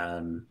now.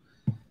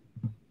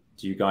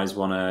 Do you guys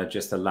want to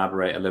just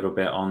elaborate a little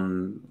bit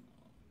on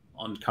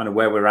kind of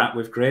where we're at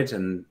with grid?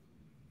 And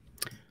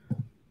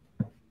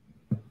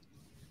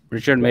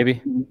Richard,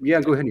 maybe?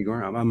 Yeah, go ahead,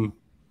 Igor.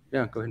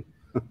 Yeah, go ahead.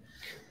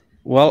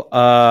 Well,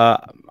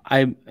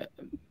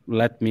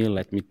 let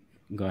me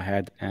go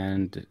ahead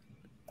and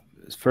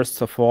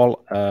first of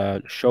all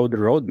show the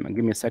roadmap.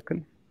 Give me a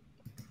second.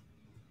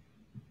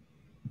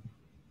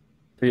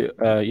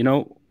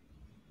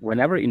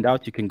 Whenever in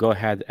doubt, you can go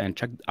ahead and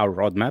check our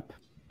roadmap.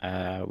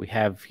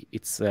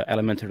 It's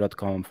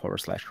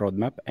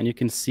elementor.com/roadmap, and you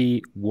can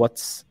see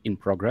what's in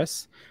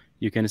progress.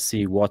 You can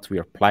see what we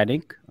are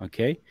planning,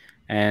 okay,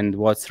 and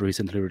what's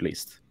recently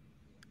released.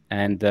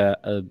 And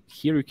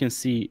here you can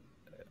see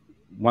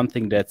one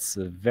thing that's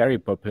very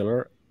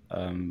popular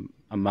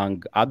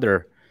among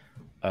other,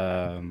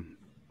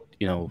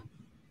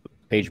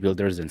 page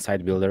builders and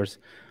site builders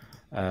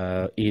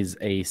is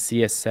a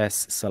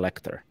CSS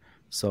selector.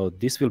 So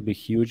this will be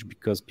huge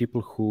because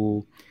people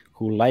who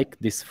like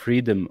this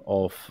freedom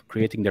of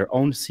creating their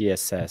own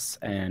CSS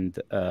and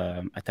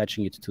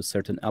attaching it to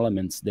certain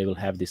elements, they will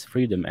have this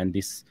freedom, and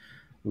this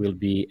will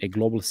be a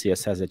global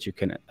CSS that you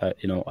can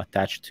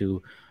attach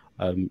to.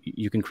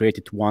 You can create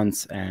it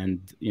once and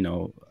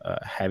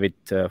have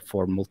it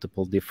for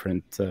multiple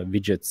different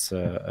widgets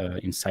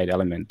inside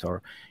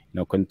Elementor,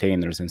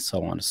 containers and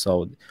so on.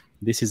 So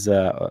this is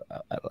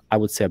I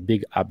would say a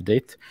big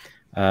update.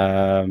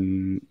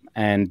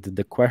 And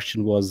the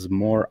question was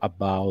more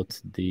about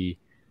the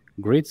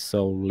grid.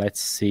 So let's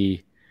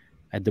see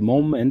at the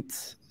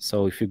moment.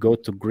 So if you go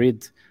to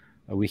grid,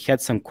 we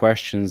had some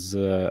questions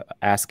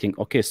asking,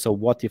 okay, so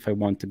what if I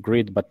want a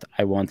grid, but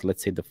I want,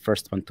 let's say, the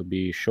first one to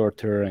be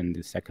shorter and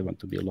the second one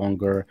to be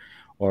longer,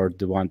 or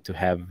the one to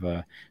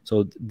have,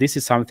 so this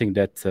is something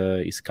that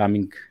is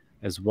coming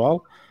as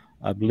well,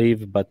 I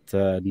believe, but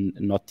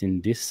not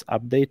in this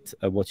update.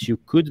 What you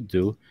could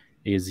do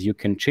is you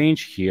can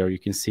change here. You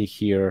can see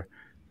here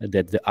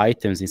that the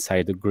items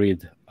inside the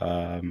grid,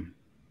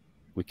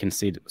 we can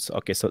see, so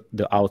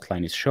the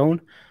outline is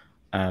shown,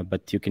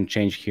 but you can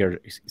change here.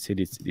 See,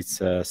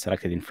 it's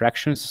selected in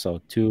fractions, so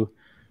 2, you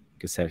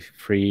can say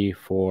 3,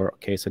 4.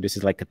 Okay, so this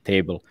is like a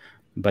table,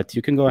 but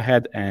you can go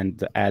ahead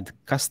and add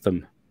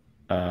custom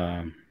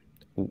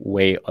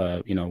way,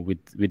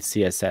 with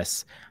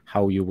CSS,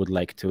 how you would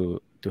like to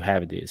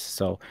have this.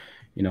 So,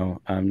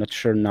 I'm not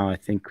sure now. I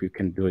think we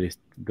can do it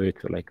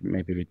like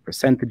maybe with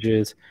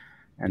percentages,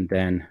 and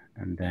then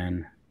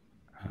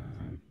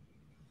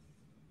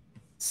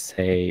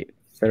say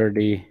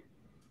 30.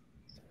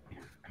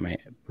 Am I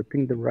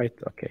putting the right?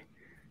 Okay,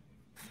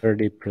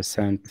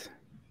 30%.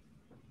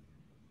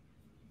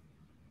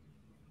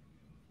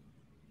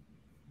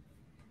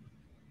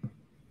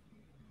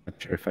 Not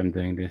sure if I'm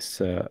doing this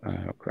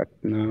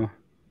correct now.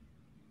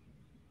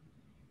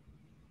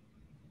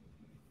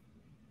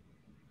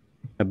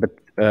 But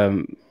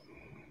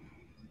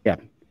yeah.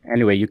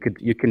 Anyway, you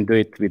can do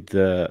it with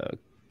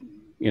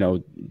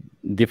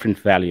different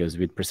values,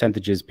 with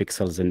percentages,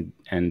 pixels,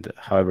 and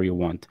however you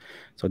want.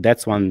 So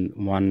that's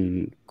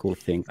one cool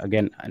thing.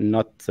 Again,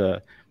 not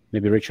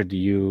maybe Richard, do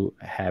you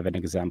have an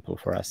example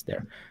for us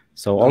there?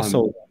 So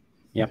also,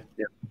 yeah.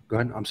 Go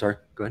ahead. I'm sorry.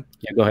 Go ahead.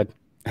 Yeah, go ahead.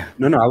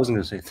 No, I wasn't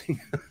going to say anything.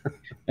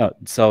 No,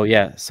 so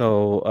yeah,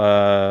 so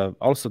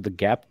also the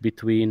gap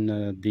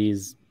between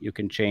these you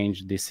can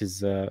change. This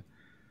is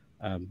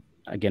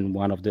again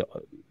one of the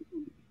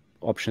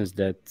options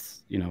that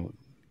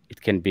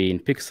it can be in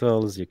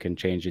pixels. You can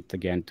change it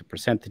again to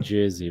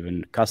percentages,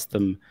 even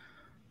custom,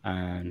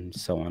 and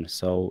so on.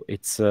 So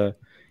it's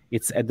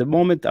at the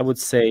moment, I would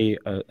say,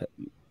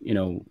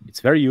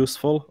 it's very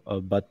useful,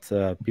 but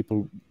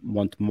people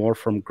want more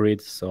from grid.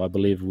 So I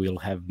believe we'll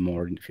have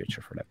more in the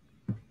future for that.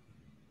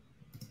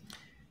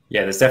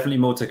 Yeah, there's definitely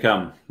more to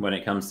come when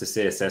it comes to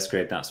CSS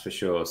grid, that's for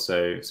sure.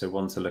 So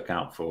one to look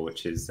out for,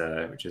 which is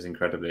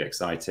incredibly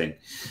exciting.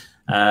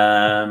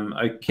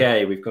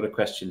 Okay, we've got a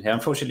question here.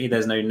 Unfortunately,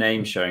 there's no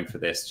name showing for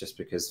this, just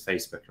because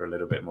Facebook are a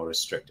little bit more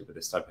restricted with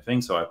this type of thing.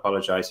 So I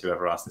apologize,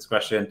 whoever asked this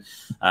question.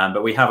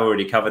 But we have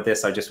already covered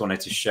this. I just wanted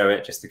to show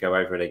it, just to go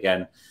over it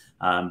again.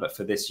 But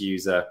for this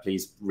user,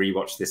 please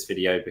rewatch this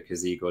video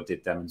because Igor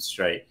did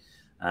demonstrate.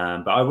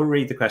 But I will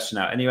read the question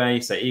out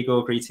anyway. So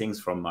Igor, greetings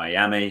from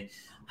Miami.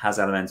 Has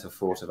Elementor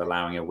thought of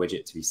allowing a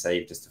widget to be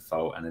saved as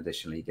default and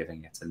additionally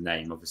giving it a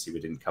name? Obviously,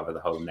 we didn't cover the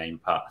whole name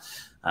part.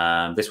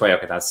 This way I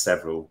could have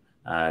several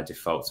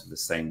defaults of the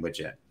same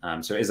widget.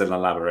 So it is an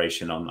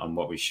elaboration on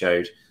what we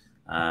showed.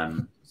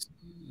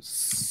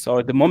 So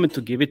at the moment,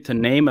 to give it a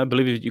name, I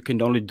believe you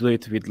can only do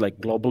it with like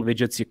global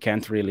widgets. You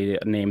can't really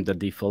name the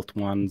default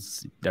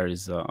ones. There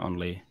is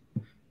only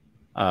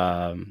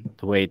the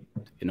way,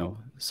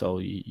 so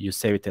you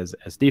save it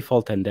as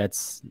default, and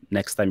that's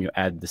next time you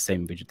add the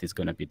same widget is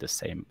going to be the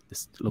same,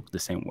 look the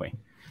same way.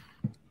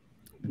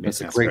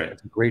 That's a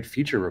great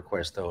feature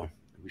request, though.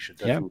 We should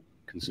definitely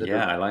consider.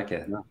 Yeah, I like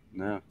it.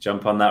 Yeah.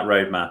 Jump on that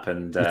roadmap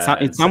and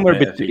it's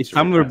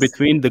somewhere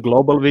between the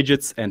global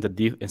widgets and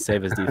the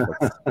save as default.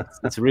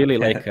 It's really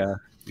like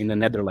in the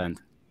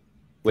Netherlands.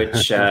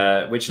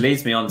 Which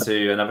leads me on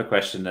to another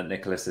question that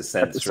Nicholas has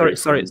sent.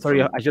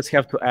 Sorry. I just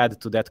have to add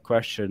to that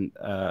question.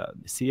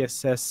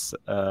 CSS.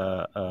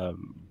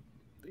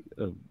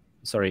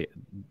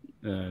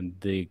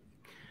 The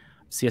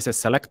CSS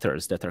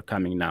selectors that are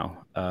coming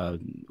now.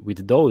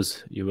 With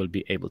those, you will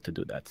be able to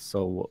do that.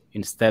 So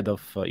instead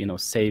of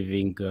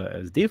saving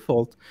as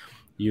default,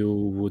 you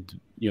would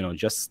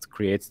just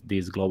create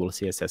these global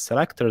CSS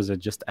selectors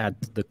and just add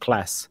the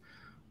class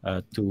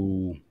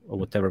to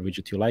whatever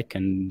widget you like,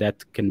 and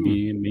that can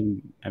be,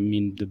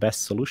 the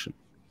best solution.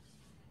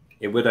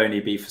 It would only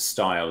be for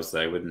styles,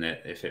 though, wouldn't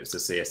it? If it was a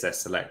CSS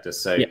selector,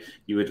 so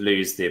you would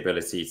lose the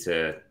ability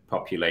to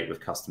populate with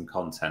custom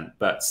content,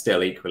 but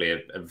still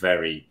equally a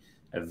very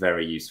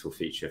useful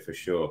feature for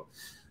sure.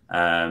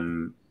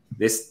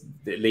 This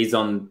leads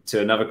on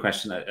to another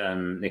question that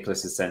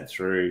Nicholas has sent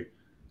through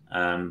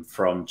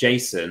from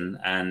Jason,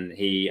 and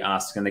he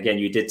asked, and again,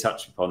 you did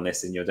touch upon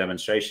this in your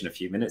demonstration a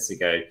few minutes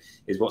ago,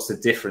 is what's the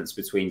difference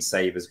between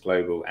save as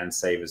global and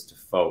save as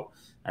default?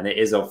 And it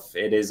is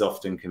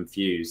often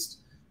confused.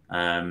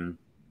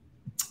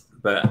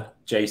 But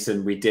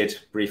Jason, we did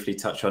briefly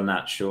touch on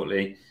that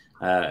shortly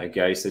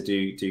ago, so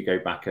do go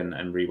back and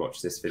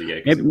rewatch this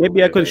video.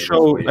 Maybe I can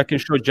show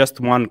just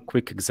one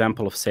quick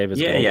example of save as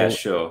global. Yeah,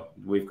 sure.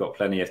 We've got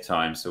plenty of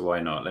time, so why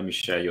not? Let me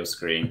share your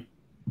screen.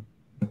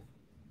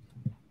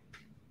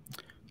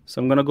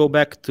 So I'm going to go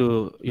back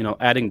to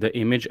adding the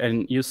image,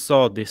 and you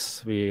saw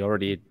this. We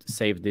already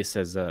saved this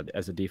as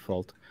a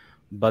default,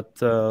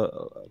 but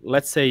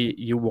let's say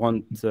you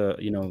want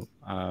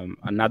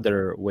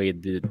another way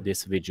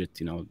this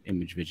widget,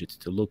 image widget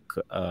to look.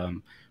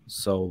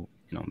 So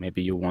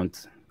maybe you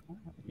want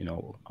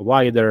a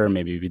wider,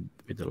 maybe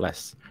with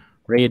less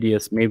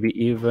radius, maybe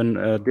even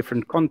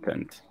different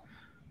content.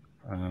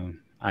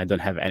 I don't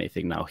have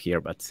anything now here,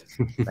 but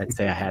let's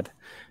say I had.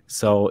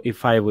 So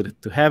if I would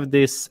to have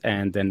this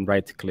and then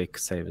right-click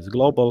Save as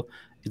Global,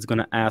 it's going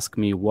to ask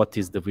me what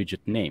is the widget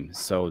name.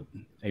 So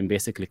I'm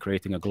basically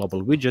creating a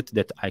global widget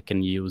that I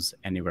can use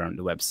anywhere on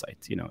the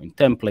website, in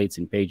templates,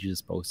 in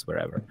pages, posts,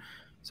 wherever.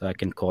 So I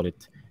can call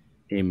it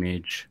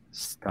image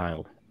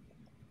style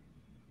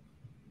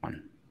 1,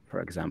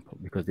 for example,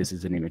 because this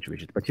is an image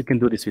widget. But you can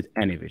do this with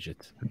any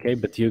widget, okay?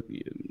 But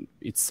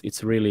it's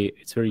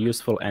very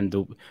useful, and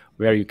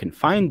where you can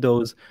find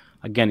those,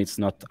 again, it's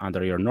not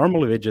under your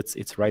normal widgets.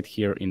 It's right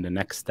here in the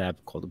next tab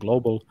called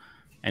Global,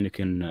 and you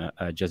can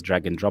just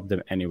drag and drop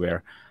them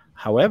anywhere.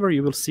 However,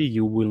 you will see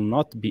you will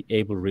not be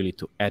able really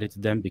to edit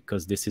them,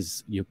 because this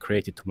is, you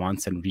create it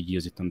once and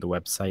reuse it on the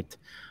website.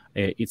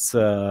 It's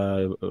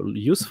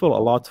useful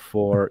a lot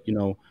for,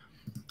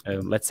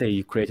 let's say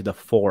you created a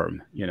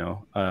form,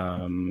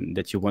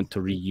 that you want to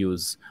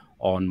reuse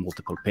on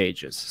multiple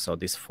pages. So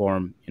this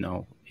form,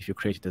 if you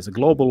create it as a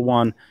global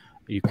one,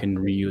 you can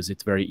reuse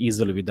it very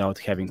easily without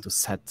having to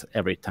set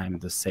every time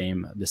the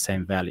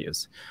same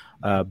values.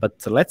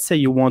 But let's say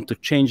you want to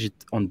change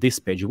it on this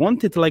page. You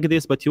want it like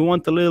this, but you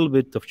want a little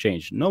bit of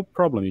change. No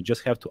problem. You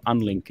just have to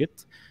unlink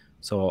it.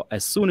 So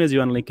as soon as you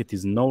unlink it,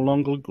 is no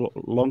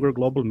longer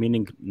global,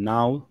 meaning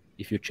now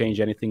if you change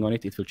anything on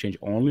it, it will change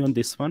only on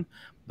this one,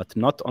 but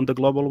not on the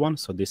global one.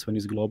 So this one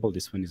is global,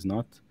 this one is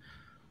not.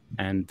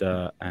 And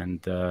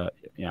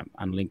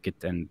unlink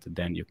it, and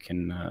then you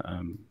can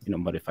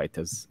modify it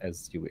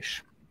as you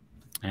wish.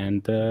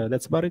 And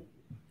that's about it.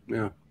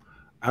 Yeah,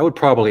 I would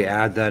probably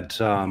add that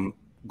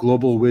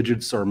global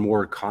widgets are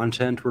more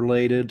content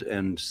related,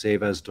 and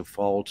save as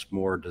default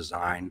more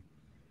design.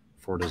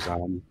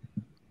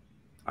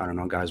 I don't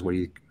know, guys, what do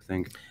you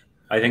think?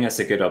 I think that's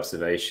a good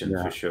observation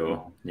for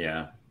sure.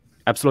 Yeah,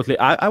 absolutely.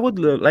 I would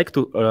like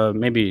to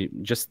maybe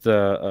just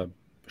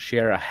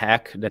share a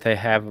hack that I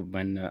have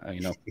when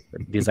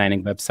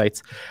designing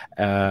websites.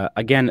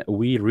 Again,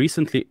 we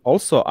recently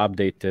also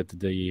updated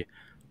the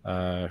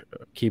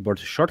keyboard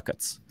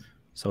shortcuts.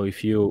 So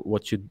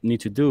what you need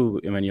to do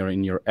when you're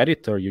in your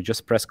editor, you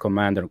just press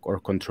Command or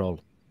Control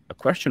a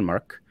question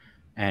mark,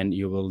 and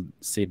you will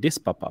see this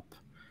pop up.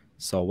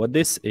 So what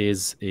this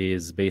is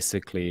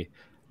basically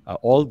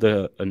all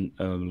the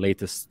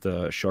latest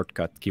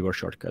keyboard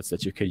shortcuts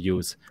that you can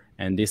use.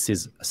 And this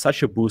is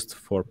such a boost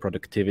for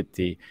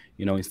productivity.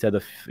 Instead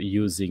of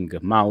using a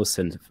mouse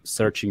and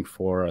searching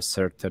for a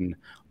certain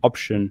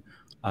option,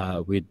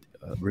 with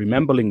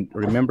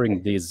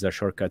remembering these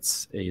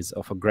shortcuts is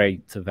of a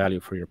great value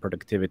for your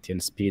productivity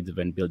and speed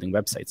when building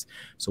websites.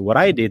 So what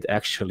I did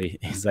actually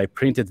is I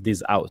printed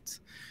these out.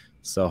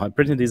 So I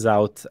printed these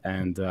out,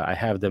 and I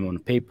have them on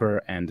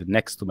paper and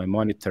next to my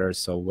monitor.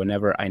 So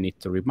whenever I need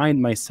to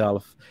remind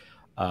myself,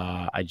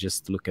 I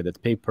just look at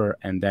that paper,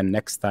 and then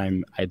next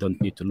time I don't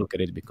need to look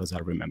at it because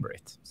I'll remember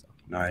it. So.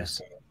 Nice.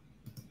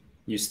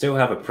 You still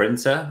have a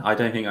printer? I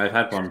don't think I've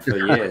had one for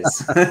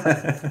years.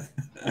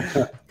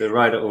 They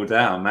write it all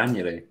down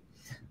manually.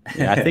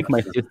 Yeah, I think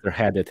my sister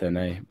had it, and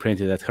I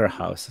printed at her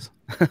house.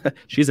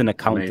 She's an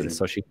accountant, Amazing.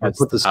 so she I'll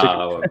put the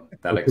sticker,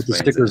 put the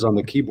stickers on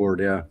the keyboard.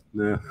 Yeah.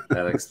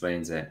 That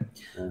explains it.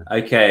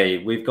 Okay,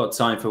 we've got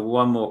time for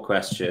one more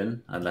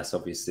question, unless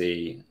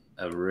obviously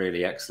a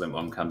really excellent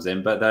one comes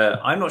in. But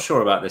I'm not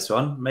sure about this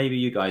one. Maybe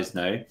you guys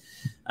know.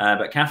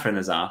 But Catherine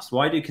has asked,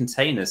 why do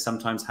containers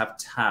sometimes have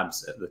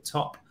tabs at the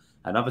top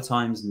and other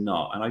times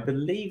not? And I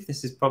believe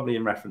this is probably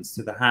in reference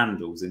to the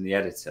handles in the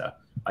editor.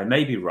 I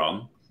may be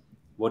wrong.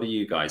 What do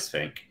you guys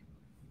think?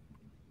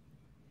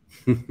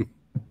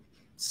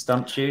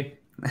 Stumped you?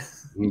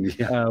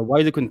 Yeah.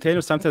 Why do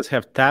containers sometimes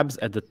have tabs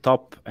at the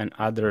top and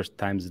other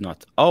times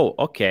not? Oh,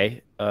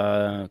 okay.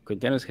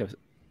 Containers have...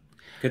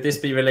 Could this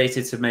be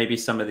related to maybe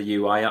some of the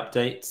UI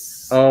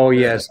updates? Oh,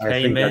 yes. I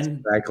think that's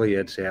exactly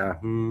it. Yeah.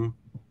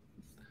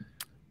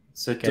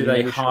 So do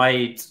they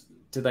hide?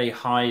 Do they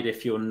hide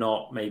if you're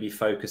not maybe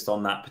focused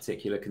on that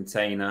particular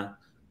container?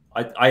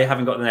 I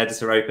haven't got an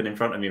editor open in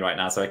front of me right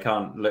now, so I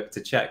can't look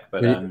to check.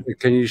 But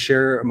can you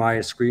share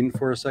my screen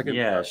for a second?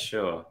 Yeah,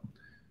 sure.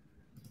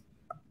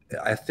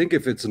 I think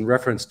if it's in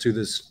reference to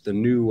the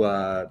new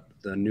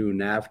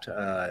NAVT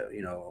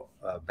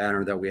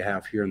banner that we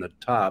have here in the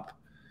top,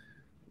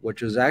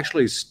 which is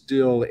actually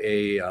still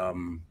a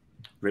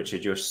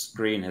Richard, your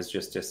screen has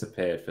just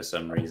disappeared for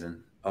some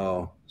reason.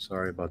 Oh,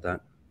 sorry about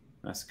that.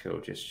 That's cool.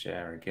 Just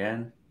share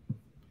again.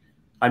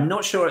 I'm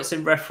not sure it's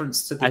in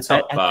reference to the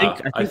top bar.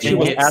 I think she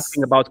was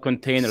asking about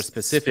containers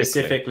specifically.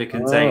 Specifically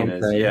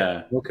containers, okay.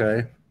 Yeah.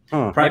 Okay.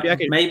 Huh.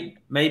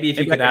 Maybe if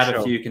you could add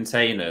a few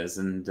containers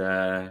and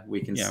we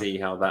can see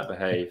how that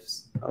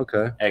behaves.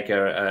 Okay.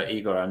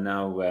 Igor, I'm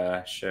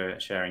now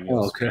sharing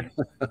your screen.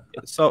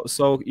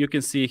 So you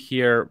can see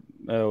here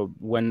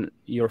when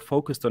you're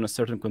focused on a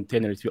certain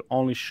container, it will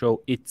only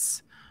show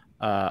its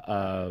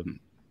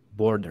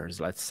borders,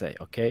 let's say.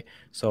 Okay,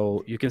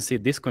 so you can see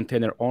this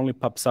container only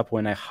pops up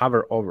when I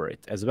hover over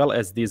it, as well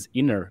as these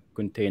inner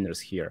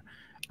containers here.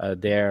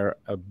 They're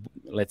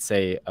let's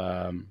say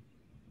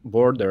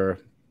border,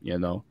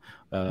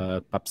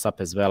 pops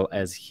up as well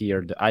as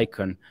here the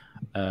icon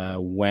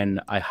when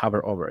I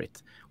hover over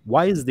it.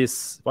 Why was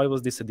this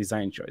a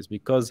design choice?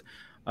 Because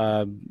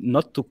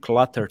not to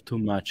clutter too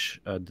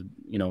much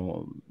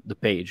the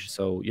page.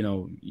 So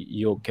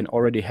you can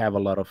already have a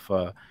lot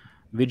of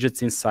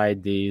widgets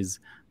inside these,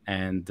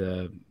 and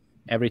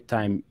every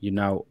time you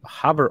now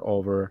hover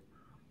over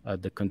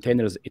the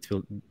containers, it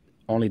will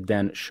only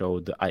then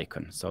show the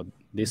icon. So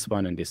this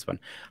one and this one.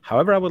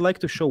 However, I would like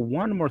to show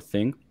one more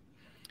thing.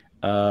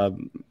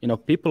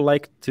 People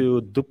like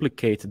to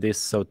duplicate this.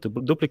 So to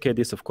duplicate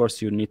this, of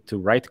course, you need to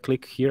right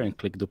click here and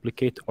click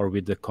duplicate, or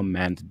with the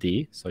Command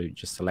D. So you're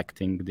just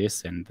selecting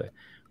this and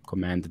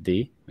Command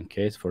D,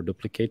 okay, for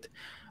duplicate.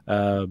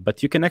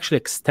 But you can actually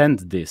extend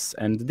this,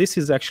 and this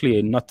is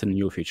actually not a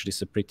new feature. This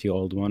is a pretty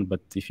old one,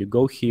 but if you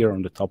go here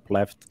on the top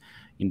left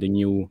in the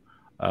new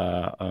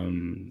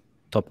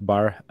top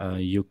bar,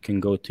 you can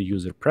go to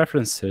user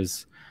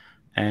preferences,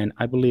 and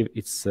I believe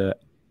it's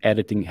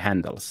editing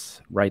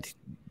handles right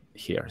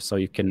here. So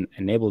you can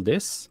enable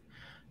this,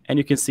 and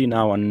you can see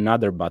now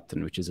another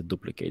button, which is a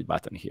duplicate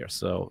button here.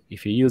 So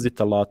if you use it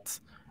a lot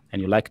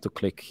and you like to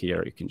click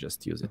here, you can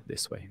just use it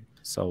this way.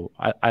 So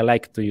I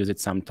like to use it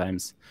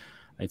sometimes.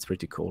 It's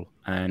pretty cool.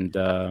 And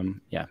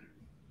yeah,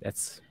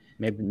 that's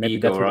maybe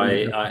Igor,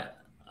 that's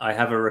I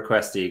have a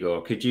request,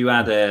 Igor. Could you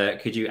add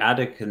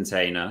a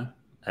container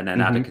and then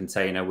add a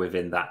container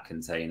within that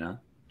container?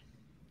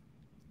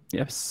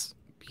 Yes.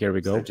 Here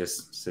we go.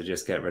 So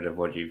just get rid of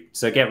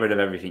get rid of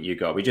everything you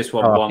got. We just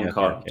want one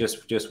column, okay.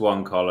 just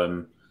one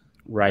column.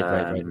 Right.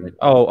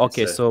 Oh,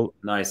 okay. So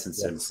nice and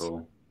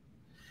simple.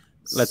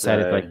 Let's add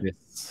it like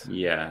this.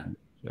 Yeah.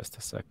 Just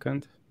a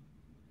second.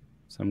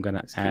 So I'm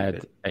gonna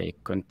add a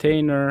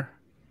container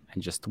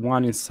and just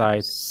one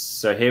inside.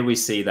 So here we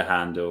see the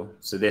handle.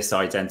 So this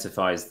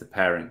identifies the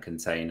parent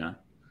container.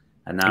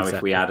 And now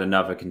if we add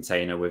another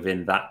container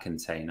within that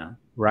container.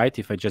 Right,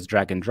 if I just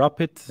drag and drop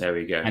it. There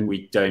we go. And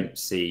we don't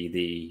see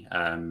the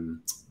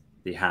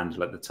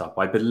handle at the top.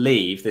 I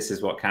believe this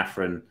is what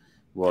Catherine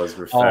was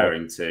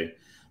referring to.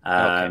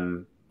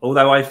 Okay.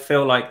 Although I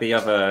feel like the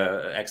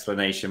other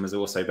explanation was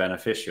also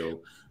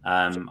beneficial.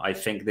 I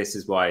think this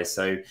is why.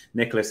 So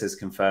Nicholas has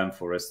confirmed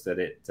for us that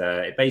it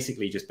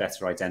basically just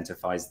better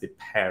identifies the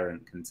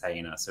parent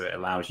container. So it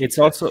allows you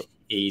to also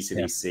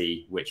easily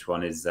see which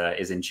one is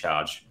in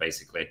charge,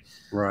 basically.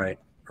 Right.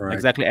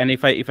 Exactly. And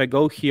if I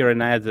go here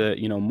and add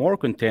more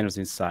containers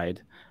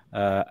inside,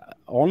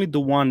 only the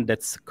one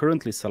that's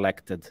currently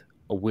selected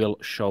will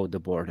show the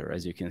border,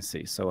 as you can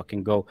see. So I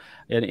can go,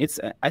 and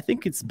I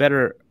think it's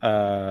better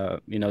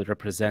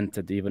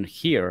represented even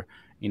here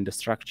in the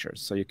structure.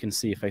 So you can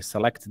see if I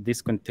select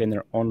this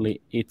container, only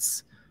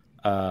its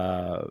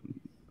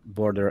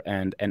border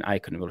and an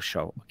icon will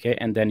show. Okay,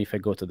 and then if I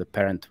go to the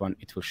parent one,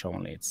 it will show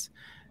only its.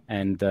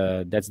 And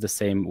that's the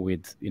same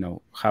with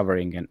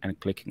hovering and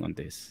clicking on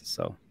this.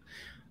 So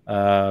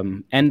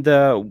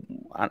another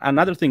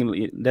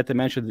thing that I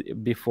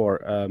mentioned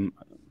before, I'm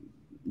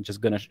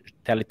just gonna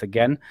tell it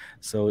again.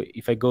 So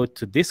if I go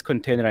to this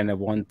container and I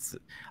want,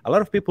 a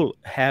lot of people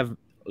have,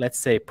 let's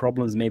say,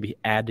 problems maybe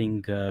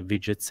adding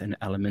widgets and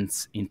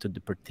elements into the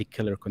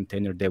particular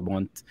container they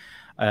want.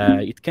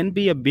 It can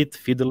be a bit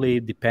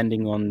fiddly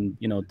depending on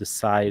the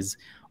size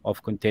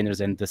of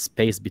containers and the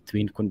space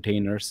between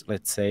containers,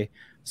 let's say.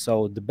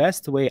 So the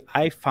best way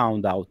I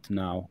found out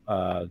now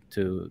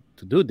to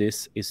do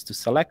this is to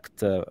select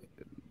the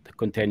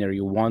container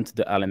you want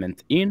the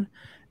element in,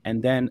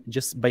 and then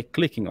just by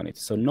clicking on it.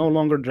 So no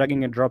longer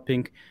dragging and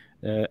dropping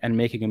and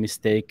making a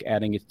mistake,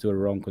 adding it to a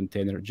wrong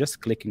container,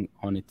 just clicking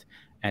on it,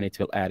 and it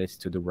will add it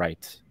to the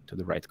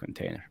right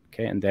container.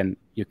 Okay, and then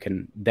you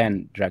can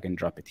then drag and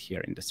drop it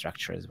here in the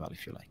structure as well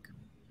if you like.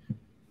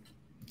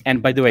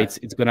 And by the way,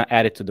 it's going to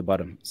add it to the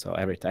bottom, so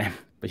every time,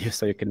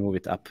 so you can move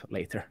it up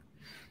later.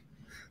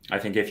 I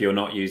think if you're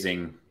not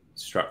using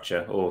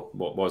structure or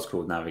what was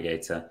called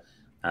navigator,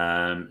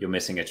 you're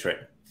missing a trick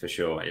for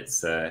sure.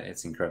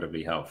 It's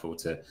incredibly helpful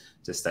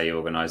to stay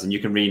organized, and you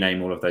can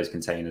rename all of those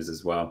containers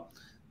as well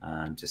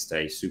to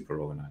stay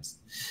super organized.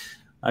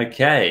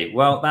 Okay,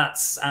 well,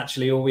 that's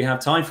actually all we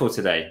have time for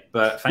today.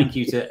 But thank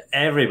you to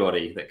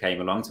everybody that came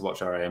along to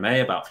watch our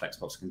AMA about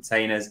Flexbox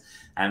containers.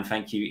 And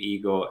thank you,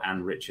 Igor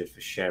and Richard, for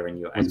sharing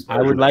your expertise.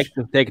 I would like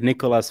to thank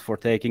Nicholas for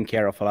taking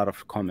care of a lot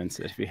of comments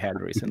that we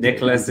had recently.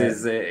 Nicholas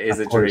is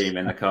a dream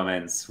in the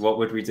comments. What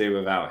would we do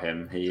without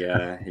him? He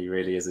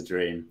really is a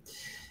dream.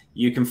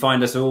 You can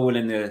find us all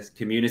in the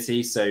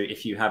community. So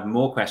if you have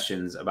more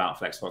questions about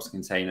Flexbox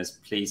containers,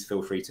 please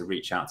feel free to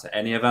reach out to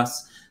any of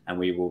us, and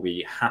we will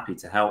be happy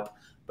to help.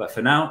 But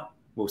for now,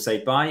 we'll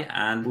say bye,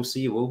 and we'll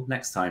see you all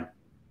next time.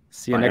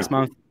 See you next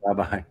month.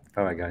 Bye-bye.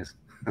 Bye-bye, guys.